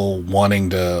Michael wanting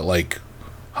to, like,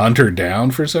 hunt her down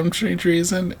for some strange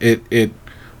reason, it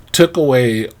took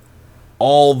away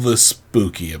all the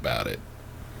spooky about it,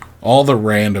 all the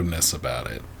randomness about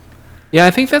it. Yeah,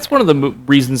 I think that's one of the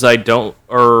reasons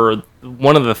or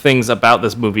one of the things about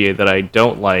this movie that I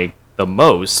don't like the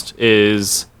most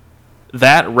is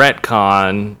that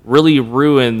retcon really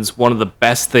ruins one of the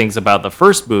best things about the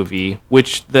first movie,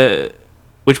 which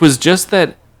was just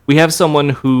that we have someone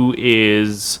who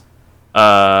is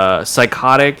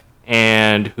psychotic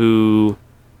and who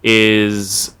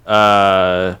is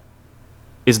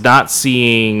is not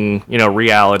seeing,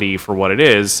 reality for what it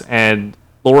is, and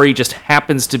Lori just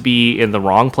happens to be in the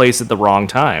wrong place at the wrong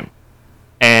time.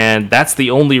 And that's the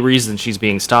only reason she's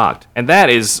being stalked. And that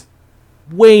is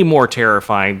way more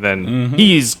terrifying than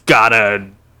he's got a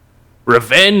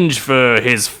revenge for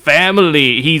his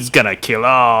family. He's gonna kill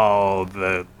all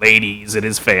the ladies in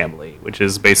his family, which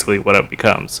is basically what it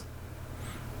becomes.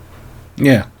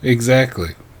 Yeah,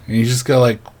 exactly. And you just go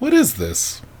like, what is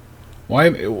this? Why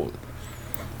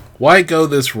go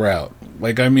this route?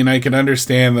 Like, I mean, I can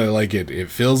understand that, like, it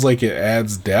feels like it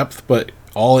adds depth, but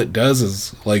all it does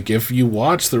is, like, if you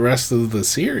watch the rest of the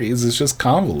series, it just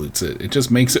convolutes it. It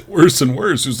just makes it worse and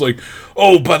worse. It's like,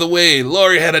 oh, by the way,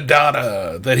 Laurie had a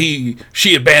daughter that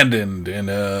she abandoned, and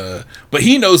but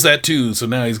he knows that too, so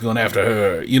now he's going after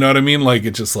her. You know what I mean? Like,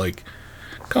 it's just like,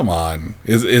 come on.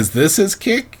 Is this his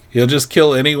kick? He'll just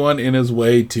kill anyone in his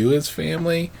way to his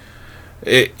family?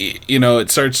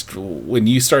 It starts when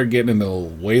you start getting into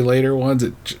way later ones.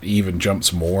 It even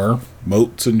jumps more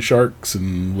moats and sharks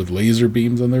and with laser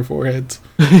beams on their foreheads.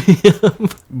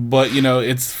 But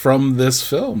it's from this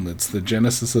film. It's the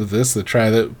genesis of this to try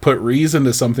to put reason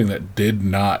to something that did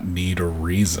not need a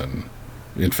reason.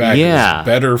 In fact, it's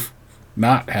better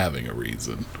not having a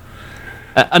reason.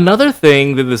 Another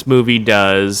thing that this movie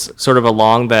does, sort of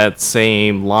along that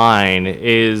same line,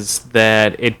 is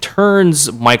that it turns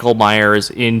Michael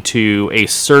Myers into a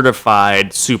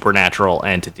certified supernatural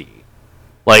entity.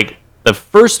 Like, the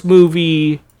first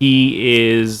movie, he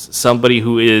is somebody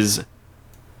who is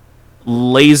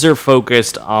laser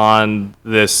focused on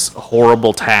this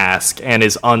horrible task and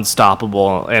is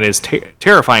unstoppable and is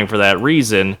terrifying for that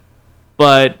reason,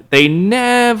 but they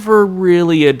never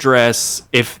really address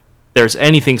if there's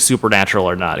anything supernatural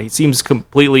or not. He seems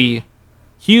completely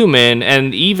human,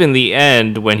 and even the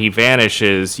end, when he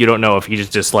vanishes, you don't know if he's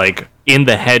just like in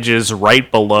the hedges right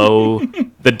below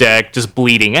the deck, just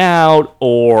bleeding out,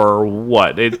 or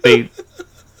what.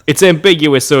 It's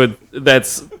ambiguous, so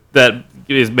that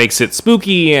makes it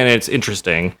spooky and it's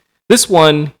interesting. This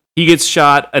one, he gets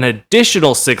shot an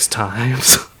additional 6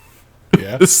 times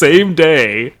the same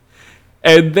day,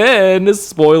 and then,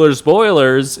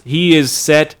 spoilers, he is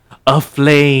set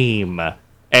aflame,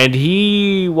 and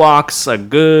he walks a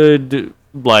good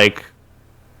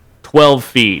 12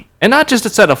 feet, and not just a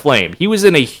set aflame. He was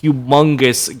in a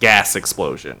humongous gas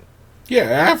explosion. Yeah,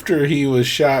 after he was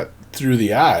shot through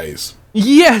the eyes.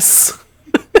 Yes.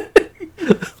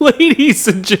 Ladies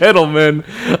and gentlemen,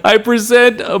 I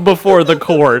present before the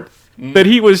court that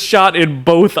he was shot in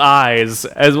both eyes,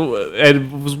 as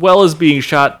well as being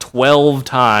shot 12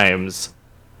 times.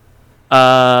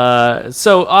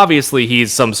 So obviously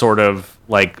he's some sort of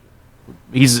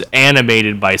he's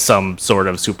animated by some sort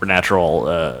of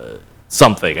supernatural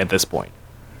something at this point.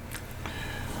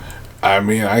 I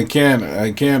mean, I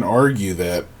can't argue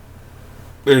that.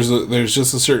 There's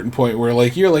just a certain point where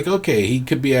you're like, okay, he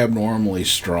could be abnormally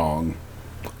strong.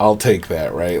 I'll take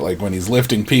that, right? Like when he's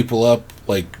lifting people up,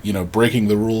 breaking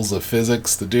the rules of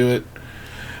physics to do it.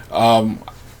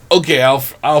 Okay,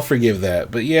 I'll forgive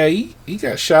that. But yeah, he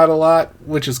got shot a lot,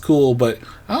 which is cool, but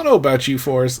I don't know about you,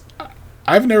 Forrest.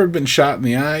 I've never been shot in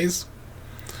the eyes,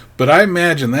 but I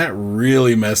imagine that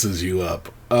really messes you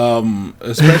up.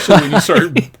 Especially when you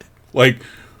start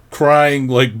crying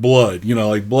blood,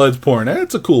 blood's pouring.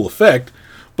 That's a cool effect.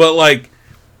 But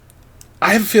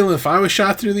I have a feeling if I was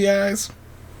shot through the eyes,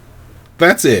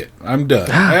 that's it. I'm done.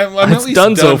 I'm at least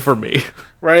done so for me.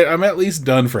 Right? I'm at least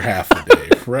done for half the day,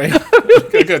 right?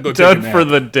 I gotta go done for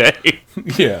the day.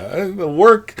 Yeah, the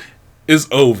work is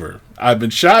over. I've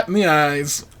been shot in the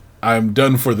eyes. I'm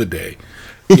done for the day.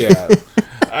 Yeah.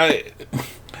 I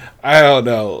don't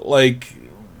know.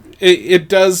 It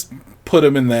does put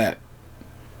him in that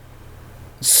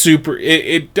super...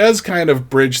 It does kind of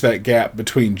bridge that gap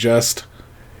between just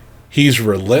he's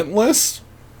relentless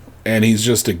and he's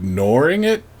just ignoring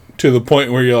it to the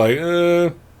point where you're like,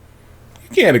 you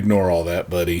can't ignore all that,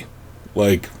 buddy.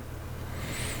 I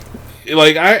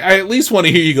at least want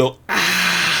to hear you go,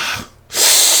 ah.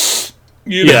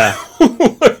 Yeah.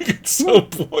 At some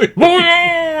point. Oh,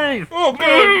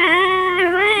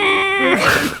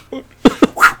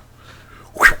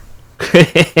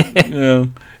 yeah.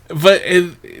 But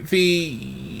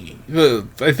the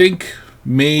I think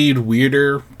made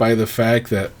weirder by the fact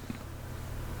that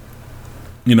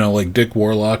Dick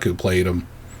Warlock, who played him,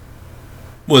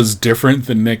 was different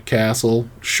than Nick Castle,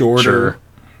 shorter. Sure.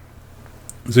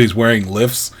 So he's wearing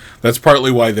lifts. That's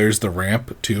partly why there's the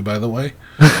ramp too, by the way.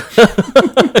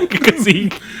 Because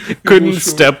he couldn't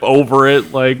step over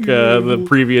it like the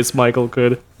previous Michael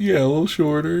could. Yeah, a little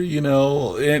shorter,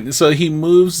 and so he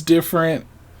moves different.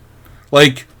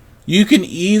 you can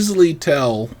easily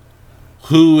tell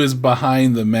who is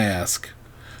behind the mask,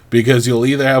 because you'll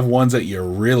either have ones that you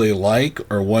really like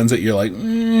or ones that you're like,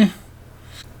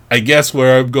 I guess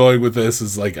where I'm going with this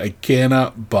is like, I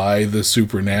cannot buy the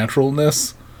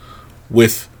supernaturalness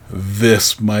with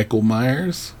this Michael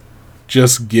Myers,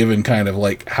 just given kind of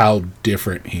like how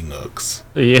different he looks.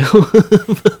 Yeah.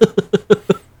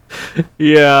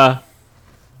 Yeah.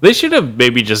 They should have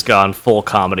maybe just gone full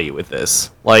comedy with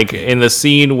this. Like, in the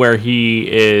scene where he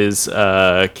is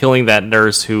killing that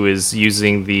nurse who is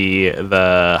using the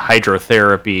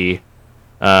hydrotherapy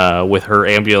with her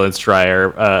ambulance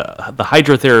driver, the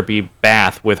hydrotherapy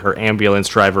bath with her ambulance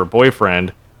driver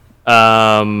boyfriend.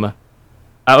 I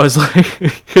was like,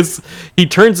 because he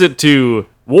turns it to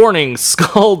warning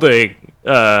scalding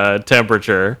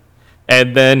temperature,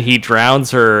 and then he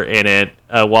drowns her in it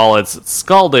while it's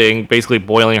scalding, basically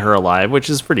boiling her alive, which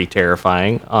is pretty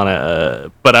terrifying.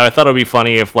 But I thought it would be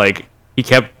funny if like he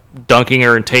kept dunking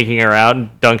her and taking her out, and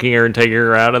dunking her and taking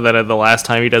her out, and then at the last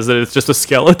time he does it, it's just a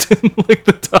skeleton, like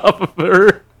the top of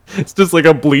her. It's just like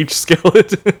a bleached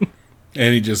skeleton.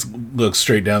 And he just looks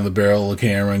straight down the barrel of the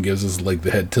camera and gives us like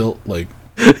the head tilt, like.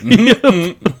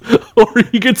 Or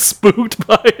he gets spooked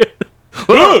by it.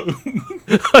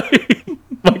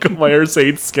 Michael Myers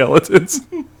hates skeletons.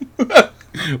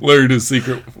 Learned his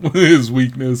secret, his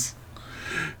weakness.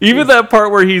 Even that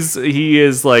part where he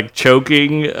is like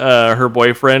choking her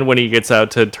boyfriend when he gets out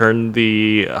to turn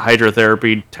the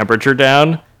hydrotherapy temperature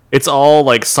down. It's all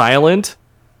like silent.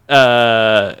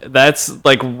 That's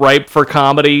like ripe for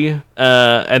comedy.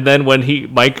 And then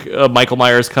when Michael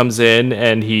Myers comes in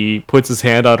and he puts his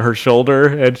hand on her shoulder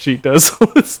and she does all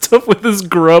this stuff with his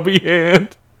grubby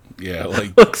hand. Yeah,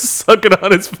 like sucking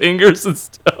on his fingers and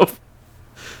stuff.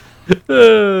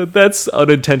 That's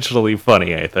unintentionally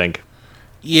funny, I think.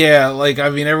 Yeah, like, I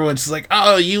mean, everyone's just like,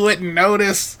 oh, you wouldn't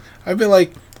notice. I'd be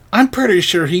like, I'm pretty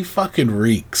sure he fucking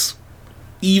reeks.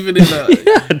 Even in a...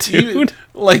 Yeah, dude.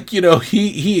 Like, you know,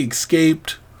 he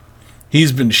escaped.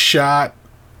 He's been shot.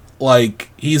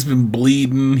 Like, he's been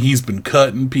bleeding. He's been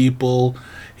cutting people.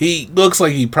 He looks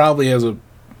like he probably has a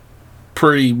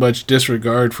pretty much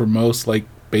disregard for most, like,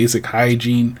 basic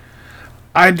hygiene.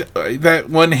 That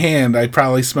one hand, I'd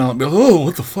probably smell it and be like, oh,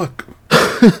 what the fuck?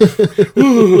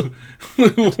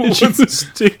 Did you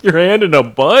stick your hand in a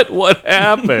butt? What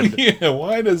happened? Yeah,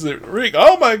 why does it ring?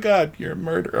 Oh my god, you're a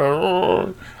murderer.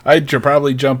 Oh. I'd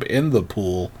probably jump in the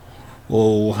pool.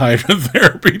 Little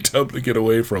hydrotherapy tub to get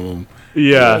away from him.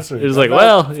 Yeah, it's like,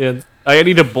 well, yeah, I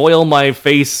need to boil my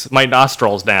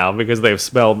nostrils now because they've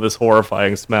smelled this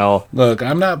horrifying smell. Look,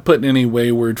 I'm not putting any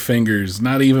wayward fingers,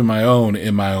 not even my own,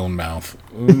 in my own mouth.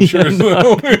 Sure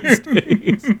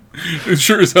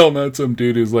as hell not some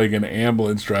dude who's like an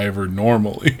ambulance driver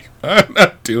normally. I'm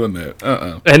not doing that.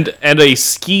 And a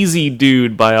skeezy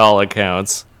dude by all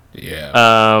accounts. Yeah.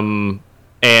 I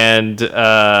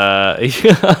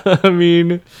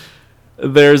mean,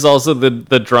 there's also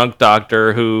the drunk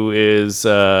doctor who is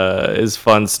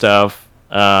fun stuff.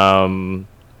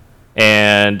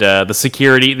 And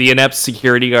the inept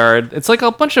security guard. It's like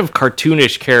a bunch of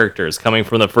cartoonish characters coming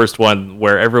from the first one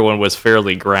where everyone was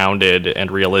fairly grounded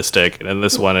and realistic. And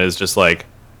this one is just like,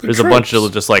 there's a bunch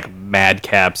of just like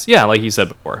madcaps. Yeah, like you said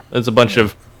before. There's a bunch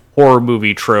of horror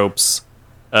movie tropes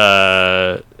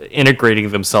integrating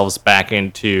themselves back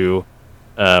into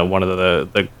one of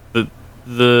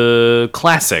the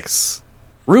classics,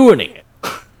 ruining it.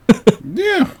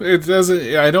 Yeah, it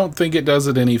doesn't. I don't think it does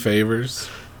it any favors.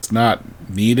 It's not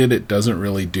needed. It doesn't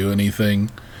really do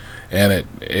anything, and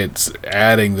it's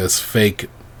adding this fake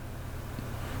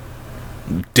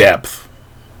depth.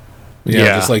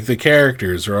 Yeah, just like the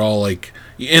characters are all like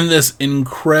in this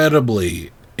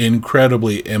incredibly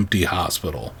empty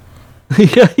hospital.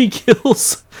 Yeah, he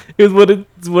kills. What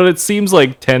it seems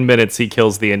like 10 minutes. He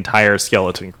kills the entire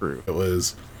skeleton crew. It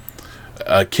was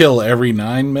a kill every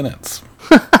 9 minutes.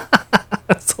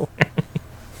 That's hilarious.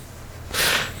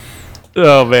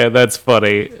 Oh man, that's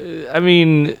funny. I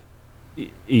mean,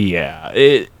 yeah.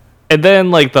 And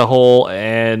then like the whole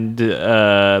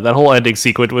that whole ending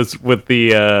sequence was with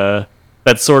the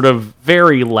that sort of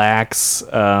very lax,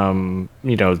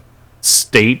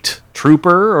 state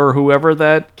trooper or whoever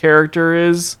that character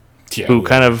is, who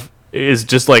kind of is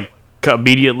just like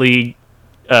immediately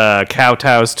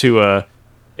kowtows to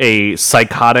a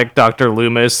psychotic Dr.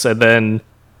 Loomis, and then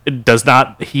does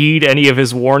not heed any of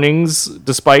his warnings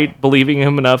despite believing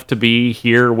him enough to be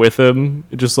here with him.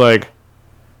 Just like,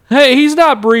 hey, he's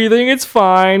not breathing, it's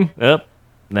fine. Yep,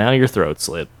 now your throat's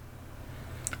slit.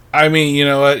 I mean, you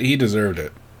know what? He deserved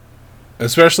it.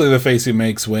 Especially the face he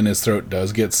makes when his throat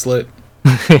does get slit.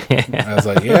 I was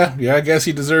like, yeah, I guess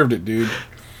he deserved it, dude.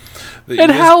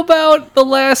 And how about the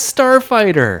last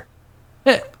Starfighter?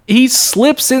 He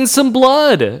slips in some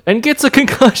blood and gets a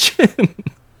concussion.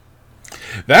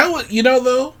 That was,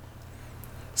 though.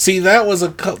 See, that was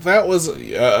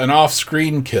an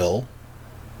off-screen kill,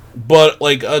 but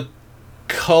like a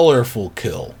colorful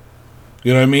kill.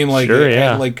 You know what I mean? Like, sure, it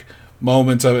yeah. had, like,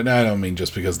 moments of it. And I don't mean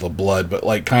just because of the blood, but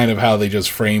like kind of how they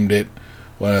just framed it.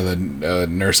 One of the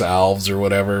Nurse Alves or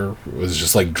whatever was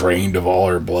just like drained of all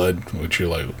her blood, which you're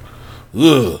like,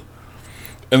 ugh.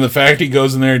 And the fact he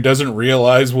goes in there and doesn't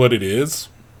realize what it is.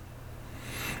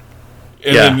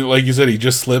 And then, like you said, he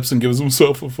just slips and gives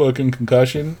himself a fucking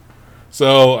concussion.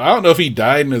 So I don't know if he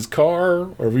died in his car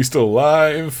or if he's still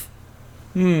alive.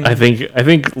 I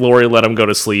think Lori let him go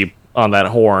to sleep on that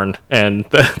horn, and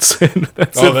that's it.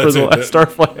 That's it for the last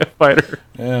Starfighter.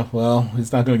 Yeah, well,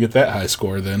 he's not going to get that high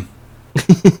score then.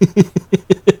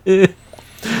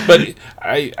 But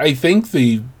I think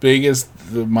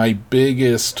my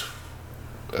biggest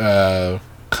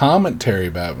commentary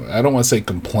about it, I don't want to say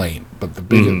complaint, but the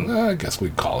biggest, I guess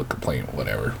we'd call it complaint,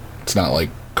 whatever. It's not like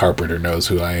Carpenter knows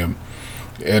who I am,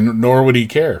 and nor would he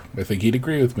care. I think he'd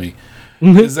agree with me.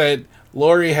 Is that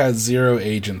Lori has zero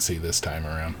agency this time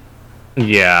around.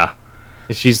 Yeah.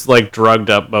 She's like drugged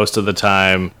up most of the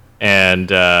time, and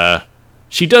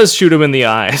she does shoot him in the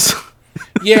eyes.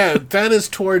 Yeah, that is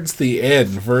towards the end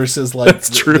versus like That's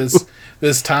true.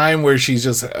 This time where she's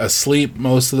just asleep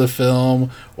most of the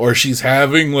film, or she's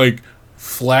having like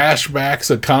flashbacks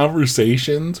of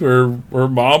conversations where her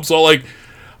mom's all like,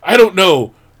 I don't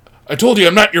know, I told you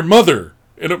I'm not your mother.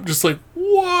 And I'm just like,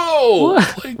 whoa.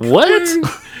 What? Like,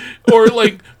 What? Or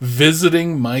like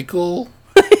visiting Michael.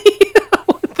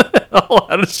 Oh,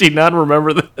 how does she not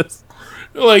remember this?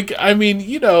 Like, I mean,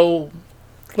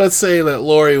 let's say that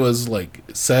Lori was like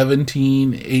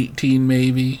 17, 18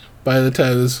 maybe by the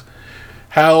time this.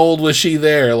 How old was she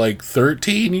there? Like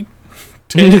 13?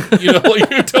 10?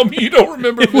 Like you tell me you don't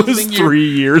remember It was visiting 3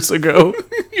 years ago.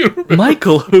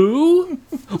 Michael who?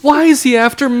 Why is he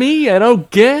after me? I don't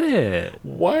get it.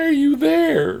 Why are you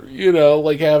there?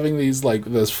 Like having these like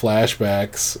those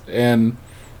flashbacks and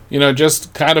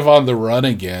just kind of on the run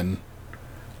again.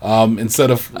 Instead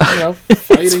of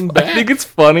fighting back. I think it's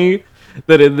funny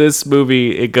that in this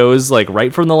movie it goes like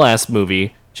right from the last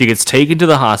movie. She gets taken to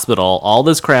the hospital, all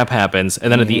this crap happens,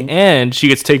 and then at the end, she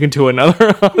gets taken to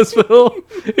another hospital.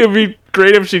 It'd be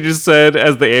great if she just said,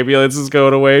 as the ambulance is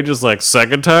going away, just like,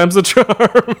 second time's the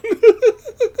charm.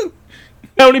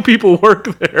 How many people work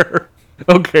there?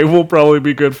 Okay, we'll probably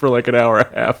be good for like an hour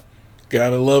and a half.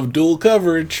 Gotta love dual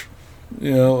coverage.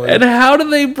 And how do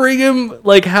they bring him,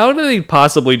 like, how do they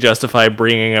possibly justify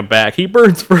bringing him back? He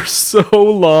burns for so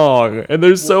long, and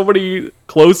there's so many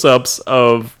close-ups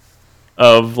of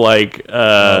like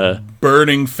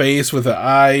burning face with the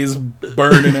eyes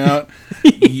burning out.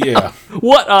 Yeah.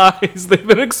 What eyes? They've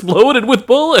been exploded with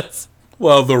bullets.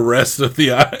 Well, the rest of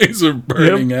the eyes are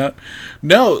burning out.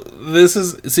 No, this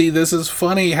is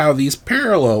funny how these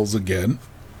parallels again,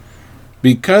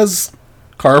 because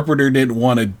Carpenter didn't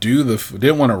want to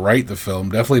write the film,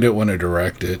 definitely didn't want to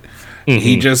direct it.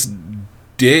 He just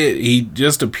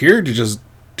appeared to just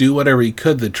do whatever he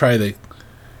could to try to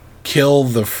kill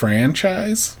the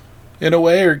franchise in a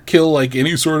way, or kill like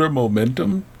any sort of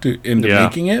momentum into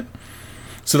making it.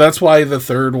 So that's why the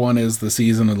third one is the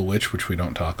Season of the Witch, which we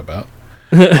don't talk about.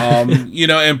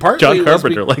 And partly John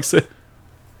Carpenter likes it.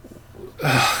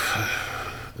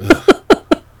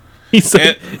 He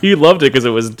said he loved it because it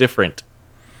was different.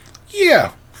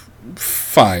 Yeah,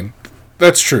 fine.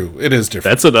 That's true. It is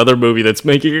different. That's another movie that's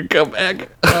making a comeback.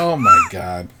 Oh my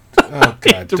god. Oh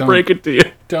god. To break it to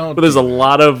you. Don't. But there's a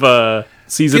lot of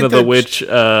Season Get of the that Witch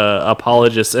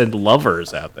apologists and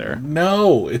lovers out there.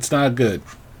 No, it's not good.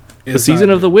 The Season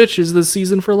of the Witch is the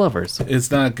season for lovers.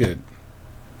 It's not good.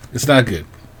 It's not good.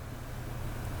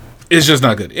 It's just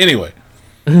not good. Anyway,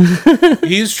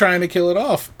 he's trying to kill it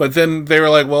off, but then they were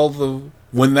like, well,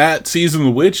 when that Season of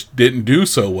the Witch didn't do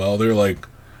so well, they're like,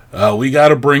 we got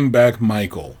to bring back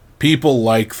Michael. People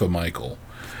like the Michael.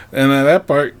 And at that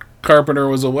part, Carpenter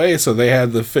was away, so they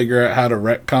had to figure out how to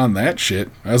retcon that shit.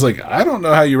 I was like, I don't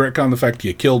know how you retcon the fact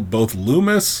you killed both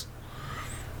Loomis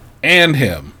and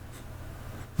him.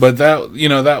 But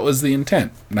that was the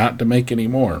intent, not to make any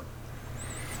more.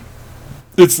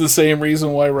 It's the same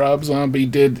reason why Rob Zombie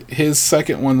did his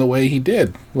second one the way he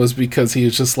did, was because he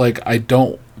was just like,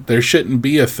 there shouldn't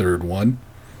be a third one.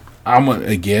 I'm gonna,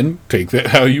 again, take that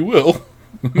how you will.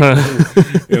 And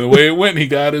the way it went, he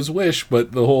got his wish,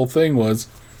 but the whole thing was,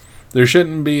 there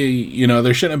shouldn't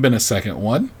have been a second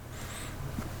one.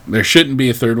 there shouldn't be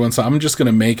a third one, so I'm just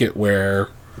gonna make it where,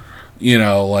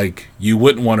 like, you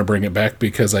wouldn't want to bring it back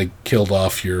because I killed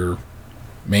off your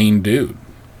main dude.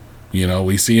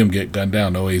 We see him get gunned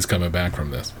down. No way he's coming back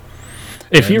from this.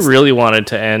 If you really wanted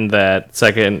to end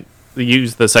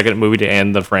use the second movie to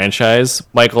end the franchise,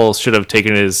 Michael should have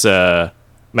taken his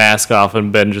mask off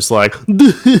and been just like,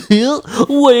 well,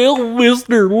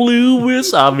 Mr.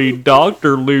 Loomis,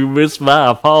 Dr. Loomis,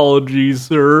 my apologies,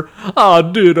 sir. I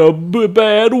did a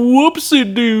bad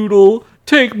whoopsie doodle.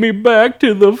 Take me back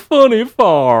to the funny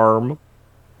farm.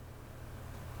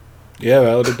 Yeah,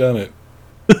 that would have done it.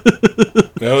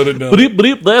 That would have done it.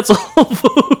 Bleep, that's all,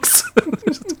 folks.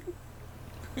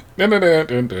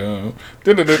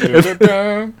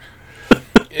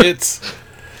 It's...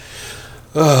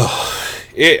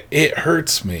 It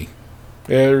hurts me.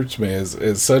 It hurts me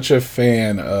as such a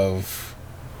fan of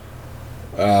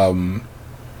the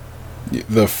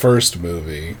first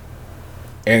movie,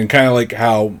 and kind of like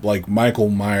how like Michael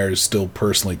Myers still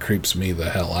personally creeps me the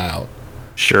hell out.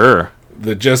 Sure.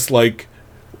 The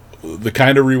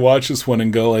kind of rewatch this one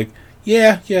and go like,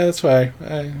 yeah, that's fine.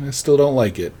 I still don't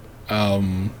like it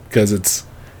because it's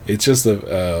just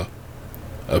a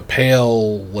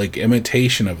pale like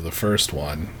imitation of the first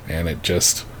one, and it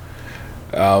just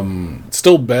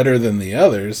still better than the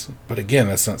others, but again,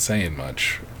 that's not saying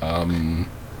much.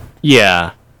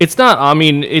 Yeah, it's not.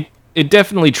 It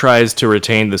definitely tries to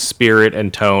retain the spirit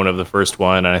and tone of the first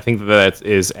one, and I think that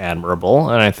is admirable.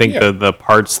 And I think the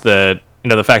parts that,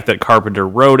 the fact that Carpenter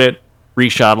wrote it,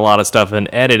 reshot a lot of stuff, and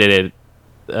edited it,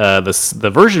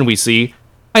 the version we see,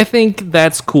 I think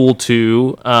that's cool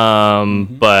too.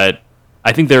 But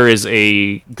I think there is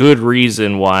a good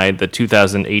reason why the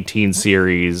 2018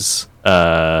 series,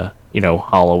 Halloween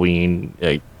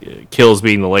Kills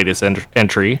being the latest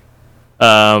entry.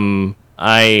 And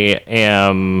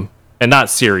not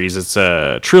series, it's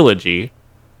a trilogy.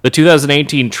 The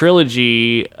 2018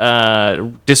 trilogy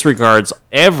disregards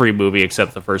every movie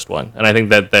except the first one, and I think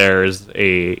that there's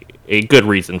a good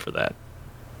reason for that.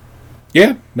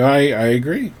 Yeah, no, I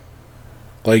agree.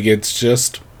 Like, it's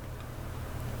just,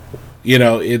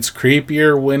 it's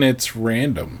creepier when it's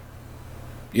random.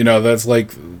 That's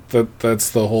like, that's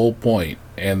the whole point.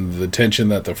 And the tension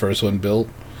that the first one built,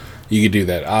 you could do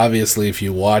that. Obviously, if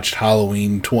you watched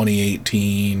Halloween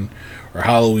 2018 or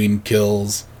Halloween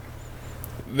Kills,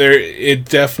 it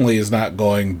definitely is not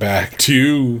going back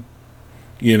to,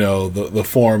 the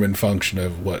form and function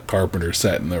of what Carpenter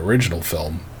set in the original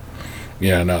film.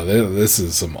 No, this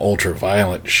is some ultra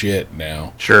violent shit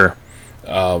now. Sure.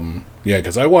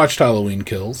 Because I watched Halloween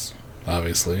Kills,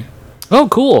 obviously. Oh,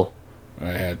 cool. I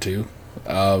had to.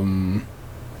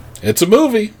 It's a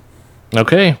movie.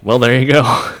 Okay, well, there you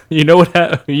go. You know what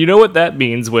that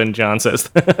means when John says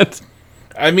that.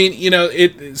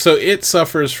 It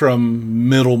suffers from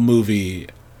middle movie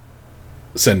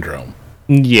syndrome.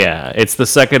 Yeah, it's the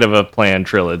second of a planned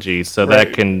trilogy, so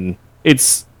right.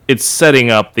 It's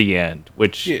setting up the end,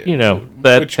 which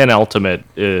penultimate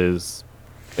is,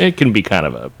 it can be kind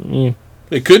of a...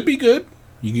 It could be good.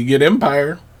 You could get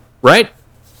Empire. Right?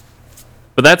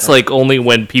 But that's like only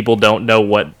when people don't know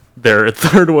what their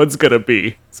third one's gonna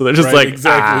be. So they're just right, like,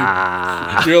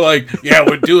 exactly. You're like, yeah,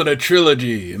 we're doing a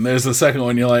trilogy. And there's the second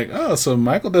one. You're like, oh, so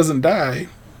Michael doesn't die.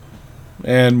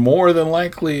 And more than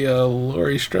likely,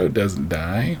 Laurie Strode doesn't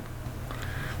die.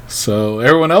 So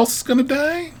everyone else is gonna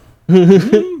die?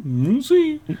 We'll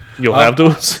see. You'll have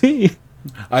to see.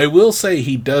 I will say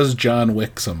he does John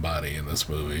Wick somebody in this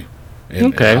movie.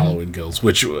 In Halloween Kills,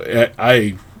 which it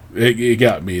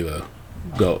got me a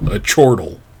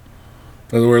chortle.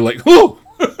 And we're like, whoa!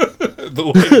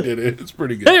 The way he did it's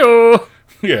pretty good. Hey-o!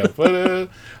 Yeah, but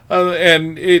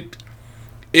and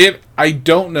I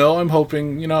don't know. I'm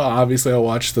hoping, obviously I'll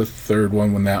watch the third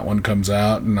one when that one comes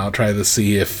out, and I'll try to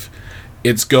see if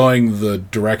it's going the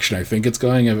direction I think it's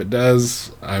going. If it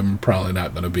does, I'm probably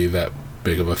not going to be that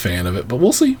big of a fan of it, but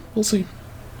we'll see. We'll see.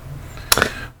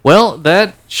 Well,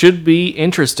 that should be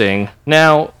interesting.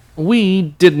 Now, we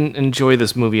didn't enjoy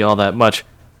this movie all that much,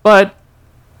 but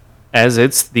as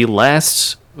it's the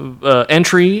last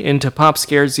entry into Pop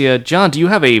Scares Ya, John, do you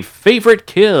have a favorite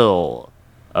kill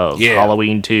of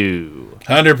Halloween 2?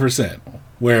 100%.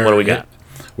 What do we got?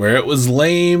 Where it was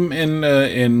lame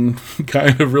and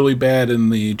kind of really bad in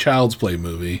the Child's Play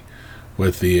movie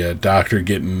with the doctor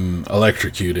getting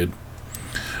electrocuted.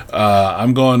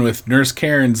 I'm going with Nurse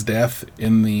Karen's death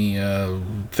in the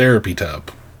therapy tub.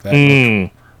 That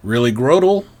looked really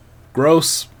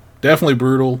gross, definitely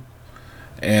brutal,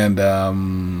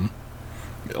 and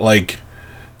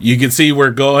you can see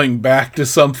we're going back to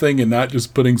something and not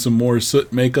just putting some more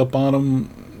soot makeup on them.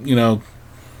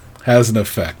 has an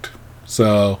effect.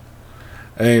 So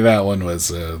I think that one was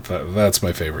that's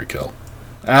my favorite kill.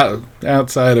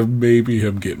 Outside of maybe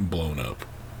him getting blown up.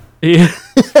 Yeah.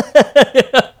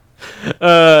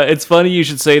 It's funny you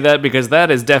should say that because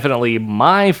that is definitely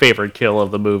my favorite kill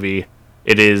of the movie.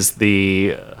 It is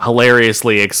the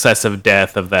hilariously excessive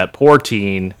death of that poor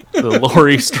teen, the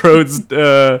Laurie Strode's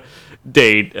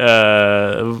date.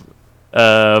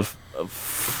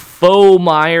 Faux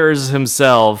Myers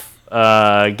himself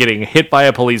getting hit by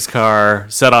a police car,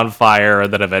 set on fire,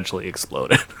 and then eventually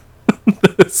exploded.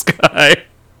 This guy.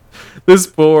 This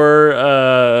poor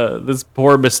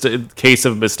case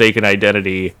of mistaken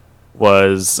identity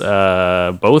was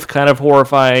both kind of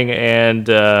horrifying and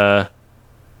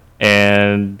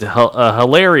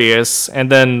hilarious.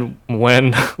 And then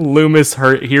when Loomis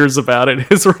hears about it,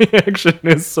 his reaction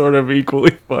is sort of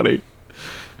equally funny.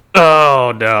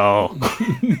 Oh no!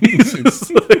 He's just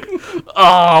like,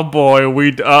 oh boy,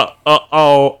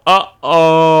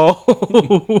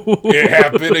 It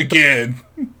happened again.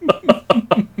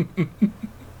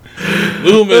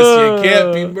 Loomis, you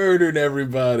can't be murdering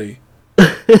everybody.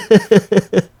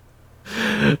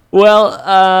 Well,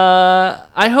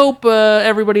 I hope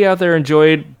everybody out there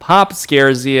enjoyed Pop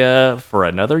Scares Ya for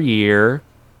another year.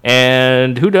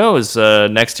 And who knows,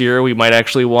 next year we might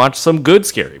actually watch some good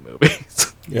scary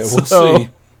movies. Yeah, we'll see.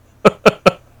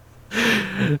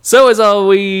 So, as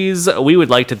always, we would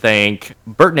like to thank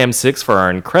Burton M6 for our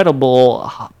incredible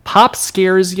Pop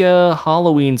Scares Ya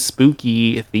Halloween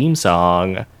spooky theme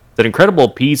song. It's an incredible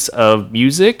piece of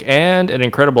music and an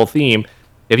incredible theme.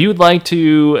 If you would like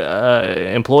to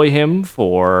employ him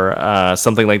for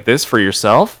something like this for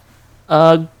yourself,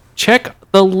 check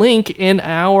the link in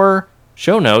our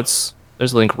show notes.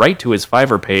 There's a link right to his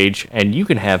Fiverr page, and you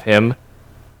can have him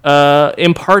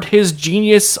impart his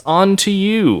genius onto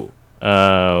you,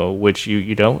 which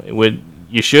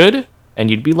you should,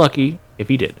 and you'd be lucky if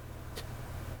he did.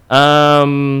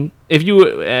 If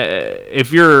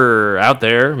you're out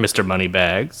there, Mr.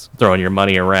 Moneybags, throwing your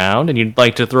money around, and you'd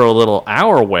like to throw a little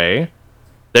our way,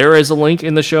 there is a link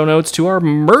in the show notes to our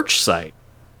merch site.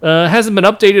 Hasn't been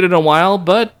updated in a while,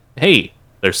 but hey,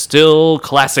 there's still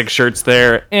classic shirts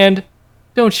there, and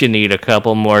don't you need a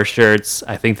couple more shirts?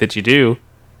 I think that you do.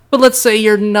 But let's say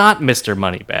you're not Mr.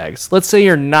 Moneybags. Let's say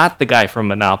you're not the guy from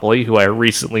Monopoly, who I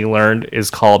recently learned is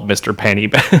called Mr.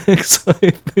 Pennybags,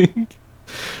 I think.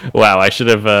 Wow, I should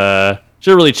have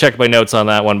really checked my notes on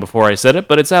that one before I said it,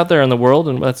 but it's out there in the world,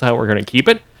 and that's how we're going to keep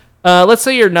it. Let's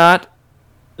say you're not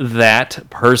that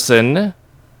person,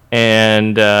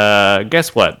 and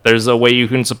guess what? There's a way you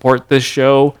can support this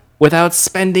show without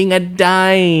spending a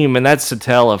dime, and that's to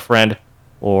tell a friend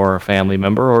or a family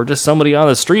member or just somebody on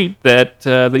the street that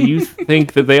you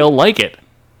think that they'll like it,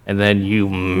 and then you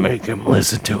make them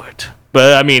listen to it.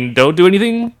 But, I mean, don't do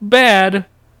anything bad.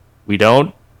 We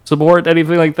don't support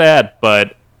anything like that,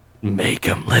 but make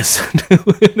them listen to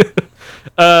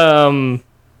it.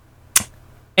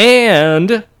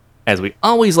 And, as we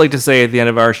always like to say at the end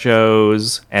of our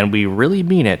shows, and we really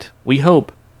mean it, we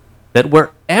hope that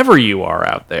wherever you are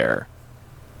out there,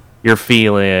 you're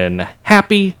feeling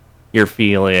happy, you're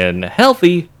feeling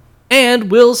healthy,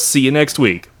 and we'll see you next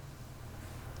week.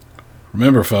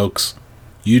 Remember, folks,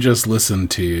 you just listened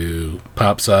to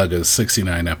Pop Saga's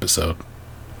 69 episode.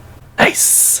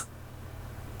 Nice!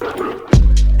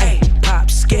 Hey, pop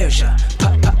scares ya.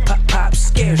 Pop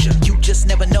scares ya. You just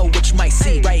never know what you might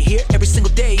see. Right here, every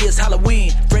single day is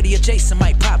Halloween. Freddy or Jason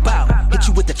might pop out, hit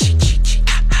you with the cheat.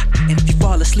 And if you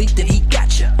fall asleep, then he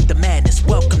got ya. The madness.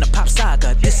 Welcome to Pop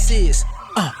Saga. This is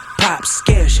Pop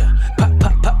Scares Ya.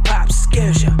 Pop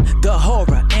Scares Ya. The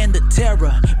horror and the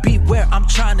terror. Beware, I'm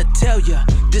trying to tell ya.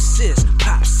 This is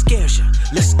Pop Scares Ya.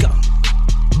 Let's go.